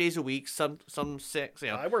a week, some 6,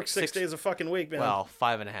 I work 6 days a fucking week, man. Well,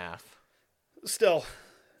 5.5. Still.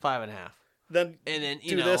 5.5. Then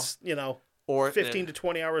do this, or 15 to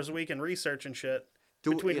 20 hours a week in research and shit.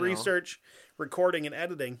 Between research, recording, and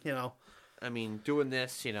editing, doing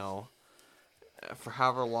this, for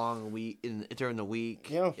however long during the week,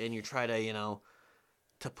 and you try to,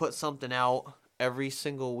 to put something out every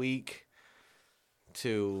single week.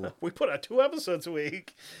 We put out 2 episodes a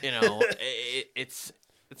week. It's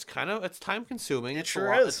time consuming. It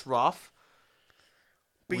sure is. It's rough.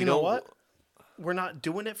 But you know what? We're not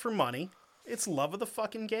doing it for money. It's love of the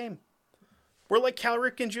fucking game. We're like Cal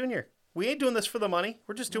Ripken Jr. We ain't doing this for the money.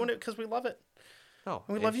 We're just doing it because we love it. No,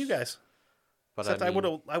 and we love you guys. But Except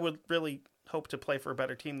I would really hope to play for a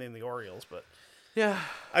better team than the Orioles, but yeah.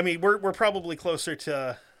 We're probably closer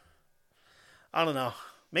to, I don't know,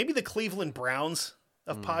 maybe the Cleveland Browns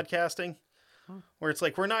of podcasting, where it's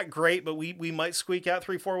like we're not great, but we might squeak out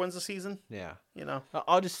 3-4 wins a season. Yeah.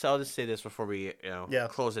 I'll just say this before we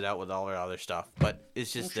close it out with all our other stuff, but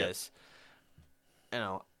it's just this.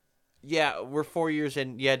 Yeah, we're 4 years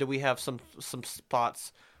in. Yeah, do we have some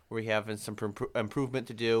spots where we have some improvement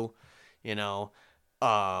to do? And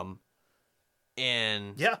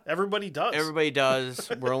yeah, everybody does. Everybody does.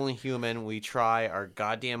 We're only human. We try our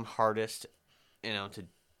goddamn hardest,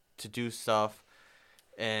 to do stuff,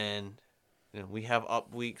 and we have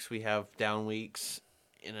up weeks, we have down weeks,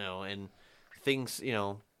 and things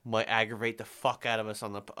might aggravate the fuck out of us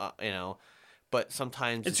on the but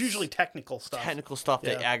sometimes it's usually technical stuff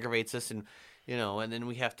that aggravates us, and and then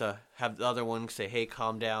we have to have the other one say, hey,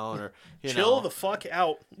 calm down, or chill the fuck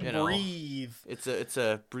out, breathe. It's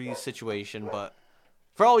a breathe situation. But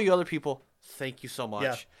for all you other people, thank you so much.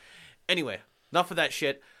 Yeah. Anyway, enough of that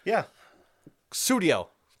shit. Yeah. Sudio,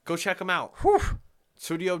 go check them out.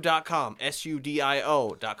 Sudio.com,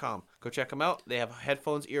 SUDIO.com. Go check them out. They have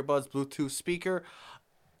headphones, earbuds, Bluetooth speaker,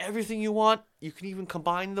 everything you want. You can even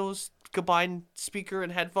combine speaker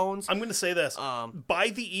and headphones. I'm going to say this.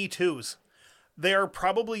 Buy the E2s. They are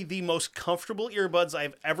probably the most comfortable earbuds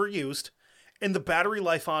I've ever used, and the battery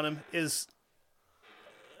life on them is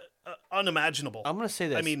unimaginable. I'm going to say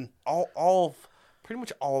this. Pretty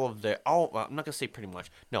much all of their... I'm not going to say pretty much.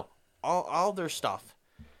 No. All of their stuff,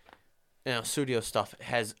 Sudio stuff,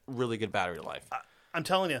 has really good battery life. I'm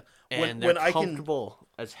telling you. And they're comfortable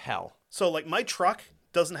as hell. So, like, my truck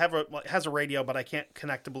doesn't have has a radio, but I can't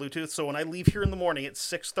connect to Bluetooth. So when I leave here in the morning at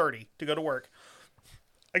 6:30 to go to work,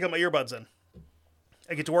 I got my earbuds in.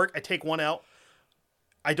 I get to work. I take one out.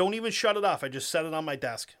 I don't even shut it off. I just set it on my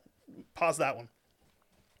desk. Pause that one.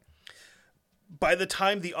 By the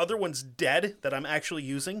time the other one's dead that I'm actually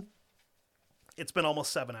using, it's been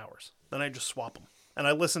almost 7 hours. Then I just swap them. And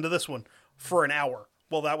I listen to this one for an hour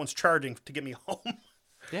while that one's charging to get me home.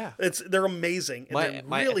 Yeah. They're amazing. And they're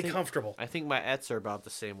really comfortable. I think my Ets are about the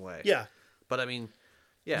same way. Yeah. But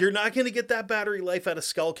yeah. You're not going to get that battery life out of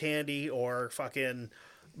Skull Candy or fucking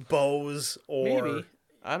Bose or... Maybe.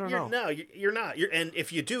 I don't know. No, you're not. And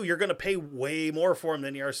if you do, you're going to pay way more for them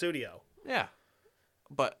than you are Sudio. Yeah.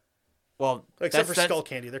 But, well... Except for Skull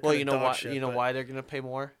Candy. They're kind of dog shit. You know why they're going to pay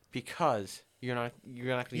more? Because You're not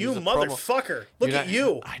going to You use the promo. motherfucker! Look You're at not-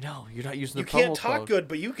 you. I know you're not using You the promo can't talk code. good,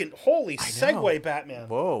 but you can. Holy I know. segue, Batman!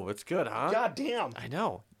 Whoa, it's good, huh? God damn! I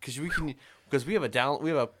know because we have a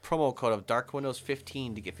promo code of Dark Windows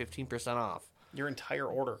 15 to get 15% off. Your entire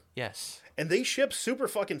order, Yes, and they ship super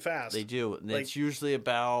fucking fast. they do. And Like- it's usually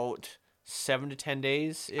about 7 to 10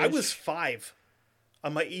 days. I was 5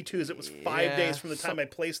 on my E2s. It was 5 Yeah, days from the time I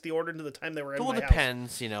placed the order to the time they were in Well, my house.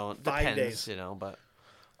 depends, 5 depends, days. but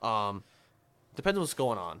depends what's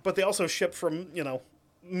going on. But they also ship from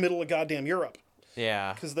middle of goddamn Europe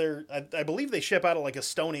Yeah. because I believe they ship out of like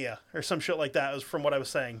Estonia or some shit like that. Was from what I was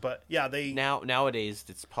saying. But yeah, they Nowadays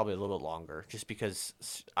it's probably a little bit longer, just because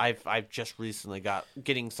I've just recently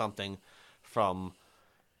getting something from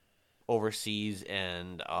overseas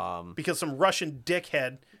and because some Russian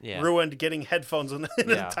dickhead Yeah. ruined getting headphones in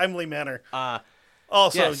Yeah. a timely manner.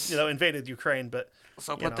 Also, yes. invaded Ukraine, but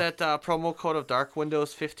So you put know. that promo code of Dark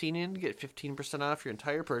Windows 15 in to get 15% off your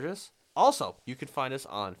entire purchase. Also, you can find us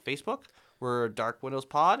on Facebook. We're Dark Windows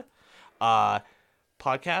Pod.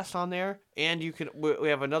 Podcast on there, and you can we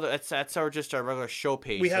have another that's our just our regular show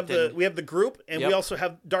page. we have the group, and we Yep. also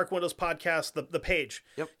have Dark Windows Podcast, the page.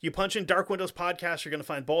 Yep. You punch in Dark Windows Podcast, you're going to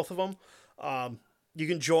find both of them. You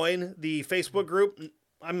can join the Facebook group.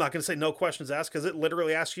 I'm not going to say no questions asked because it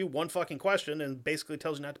literally asks you one fucking question and basically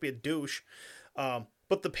tells you not to be a douche.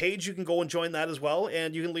 But the page, you can go and join that as well,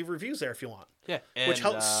 and you can leave reviews there if you want. Yeah, Which and,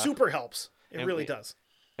 helps, super helps. It and really we- does.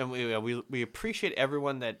 and we appreciate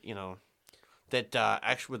everyone that that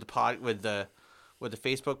actually with the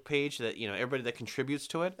Facebook page, that everybody that contributes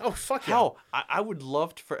to it. Oh, fuck yeah. Hell, I would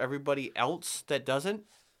love for everybody else that doesn't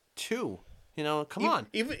too. Come on.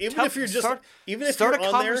 Even if you're just even if start you're a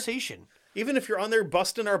on conversation. there, even if you're on there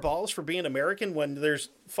busting our balls for being American when there's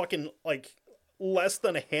fucking like less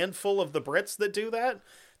than a handful of the Brits that do that,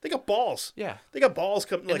 they got balls. Yeah. They got balls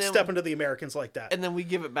come like then- stepping to the Americans like that. And then we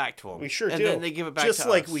give it back to them. We sure and do. And then they give it back just to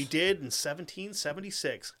like us. we did in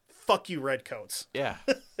 1776. Fuck you, redcoats. Yeah.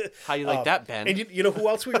 How you like that, Ben? And you know who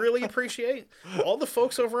else we really appreciate? All the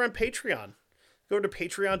folks over on Patreon. Go to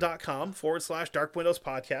patreon.com/Dark Windows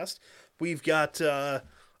Podcast. We've got, I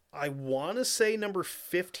want to say number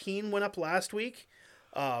 15 went up last week.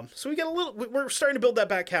 So we get we're starting to build that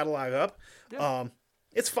back catalog up. Yeah.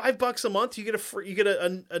 It's $5 a month. You get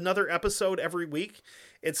another episode every week.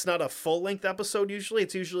 It's not a full length episode usually.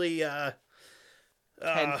 It's usually,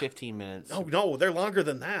 10, 15 minutes. oh no, they're longer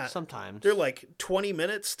than that. Sometimes. They're like 20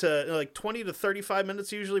 minutes to like 20 to 35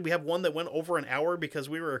 minutes usually. We have one that went over an hour because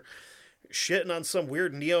we were shitting on some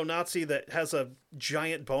weird neo-Nazi that has a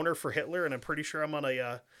giant boner for Hitler, and I'm pretty sure I'm on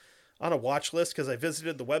a watch list because I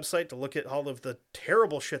visited the website to look at all of the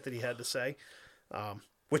terrible shit that he had to say,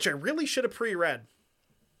 which I really should have pre-read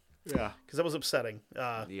Yeah. because that was upsetting.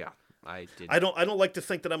 Yeah. I did. I don't like to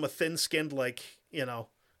think that I'm a thin-skinned, like,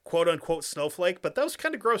 quote unquote snowflake, but that was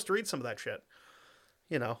kind of gross to read some of that shit.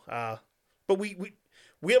 But we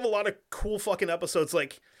have a lot of cool fucking episodes,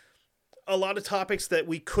 like a lot of topics that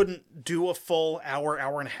we couldn't do a full hour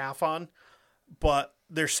and a half on, but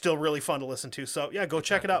they're still really fun to listen to. So yeah, go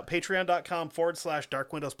check it out.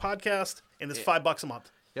 Patreon.com/Dark Windows Podcast, and it's $5 a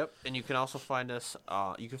month. Yep. And you can also find us.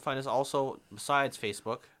 You can find us also besides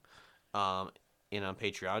Facebook, and on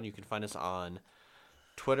Patreon. You can find us on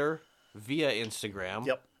Twitter, via Instagram.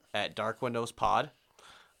 Yep. At Dark Windows Pod.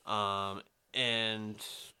 And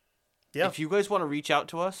Yeah. if you guys want to reach out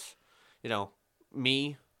to us,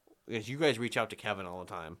 me, because you guys reach out to Kevin all the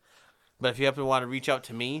time. But if you happen to want to reach out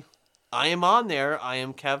to me, I am on there. I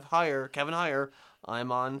am Kevin Heyer.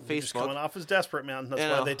 I'm on Just Facebook. coming off as desperate, man. That's You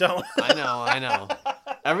why know. they don't. I know.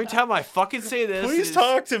 Every time I fucking say this, Please it's-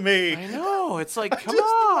 talk to me. I know. It's like, come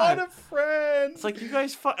Just on. want a friend. It's like you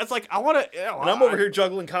guys. It's like I want to. And I'm over here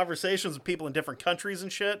juggling conversations with people in different countries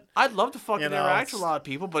and shit. I'd love to fucking interact it's- with a lot of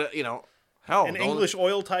people, but hell, An the English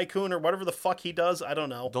oil tycoon or whatever the fuck he does, I don't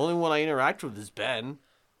know. The only one I interact with is Ben.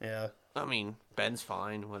 Yeah, I mean, Ben's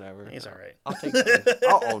fine. Whatever. he's all right. I'll take Ben.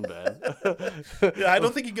 I'll own Ben. Yeah, I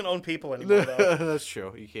don't think you can own people anymore, though. That's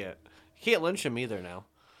true. You can't. You can't lynch him either now,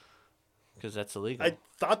 because that's illegal. I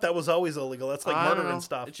thought that was always illegal. That's like I don't murder know. and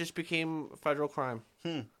stuff. It just became a federal crime.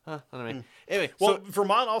 Huh, I don't know. Anyway, Well, so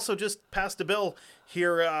Vermont also just passed a bill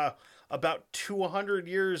here about 200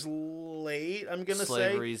 years late, I'm going to say.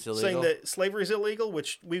 Slavery's illegal. Saying that slavery's illegal,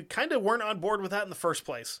 which we kind of weren't on board with that in the first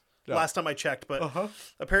place. Yeah. Last time I checked. But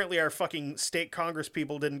apparently our fucking state Congress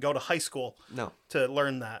people didn't go to high school no. to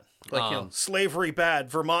learn that. Like, slavery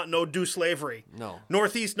bad. Vermont, no do slavery. No.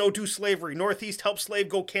 Northeast, no do slavery. Northeast, help slave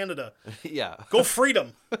go Canada. Yeah. Go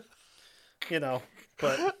freedom.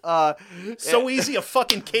 But so easy a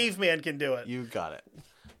fucking caveman can do it. You got it.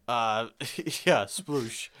 Yeah,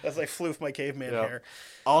 sploosh. As I floof my caveman Yeah. hair.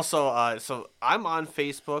 Also, so I'm on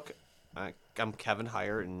Facebook. I'm Kevin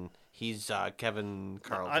Heyer, and he's Kevin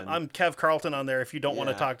Carlton. I'm Kev Carlton on there if you don't want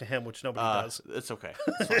to Yeah. talk to him, which nobody does. It's okay.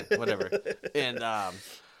 It's fine. Whatever. And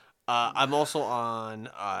I'm also on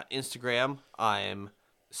Instagram. I'm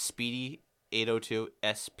Speedy802,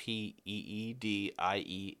 SPEEDIE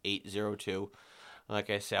 802. Like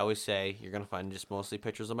I always say, you're gonna find just mostly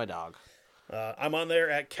pictures of my dog. I'm on there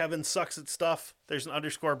at Kevin Sucks at Stuff. There's an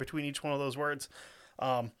underscore between each one of those words.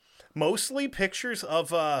 Mostly pictures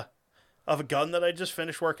of a gun that I just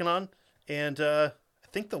finished working on. And I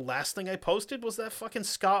think the last thing I posted was that fucking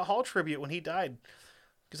Scott Hall tribute when he died.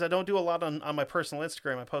 Because I don't do a lot on my personal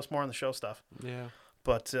Instagram. I post more on the show stuff. Yeah.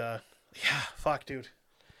 But, yeah, fuck, dude.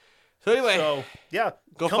 So anyway, So, yeah.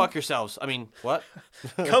 go fuck yourselves. I mean, what?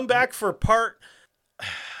 Come back for part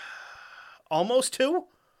almost 2.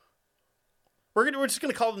 We're just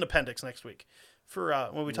gonna call it an appendix next week for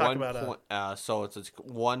when we talk about so it's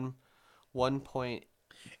 1.1B.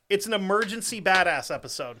 It's an emergency badass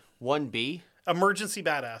episode. Emergency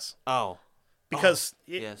badass. Oh, Because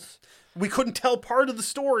yes. we couldn't tell part of the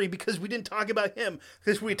story because we didn't talk about him.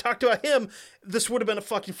 Because if we talked about him, this would have been a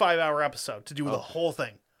fucking 5-hour episode to do the whole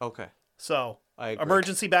thing. Okay. So, I agree.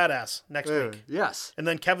 emergency badass next week. Yes. And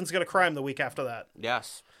then Kevin's gonna crime the week after that.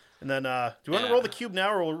 Yes. And then, do you want to roll the cube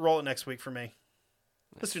now, or we'll roll it next week for me?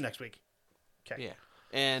 Let's do next week. Okay. Yeah.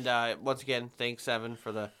 And once again, thanks Evan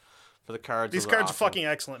for the cards. These Those cards are awesome. fucking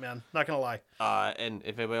excellent, man. Not gonna lie. And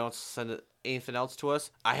if anybody wants to send anything else to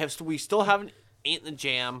us, we still haven't Ain't the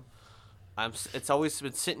Jam. It's always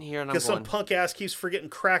been sitting here, and I'm Because some going. punk ass keeps forgetting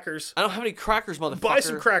crackers. I don't have any crackers, motherfucker. Buy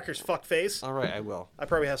some crackers, fuckface. All right, I will. I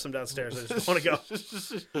probably have some downstairs. I just want to go.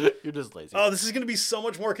 You're just lazy. Oh, this is going to be so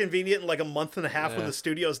much more convenient in like a month and a half when the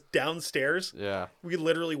studio's downstairs. Yeah. We could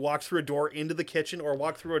literally walk through a door into the kitchen or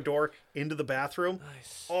walk through a door into the bathroom.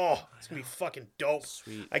 Nice. Oh, it's going to be fucking dope.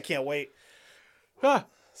 Sweet. I can't wait. Huh.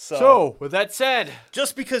 So, So, with that said,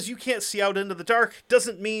 just because you can't see out into the dark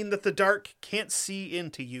doesn't mean that the dark can't see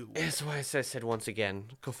into you. that's why I said once again,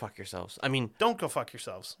 go fuck yourselves. I mean, Don't go fuck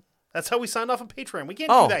yourselves. That's how we signed off on Patreon. We can't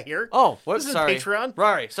oh, do that here. Oh, what? This isn't Sorry.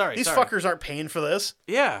 Patreon. Sorry. These fuckers aren't paying for this.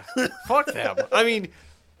 Yeah. Fuck them. I mean,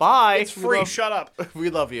 bye. It's free. Shut up. We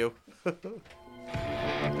love you.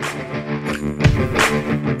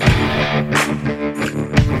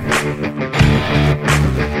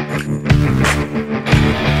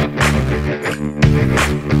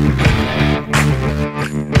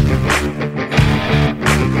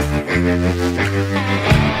 Thank you.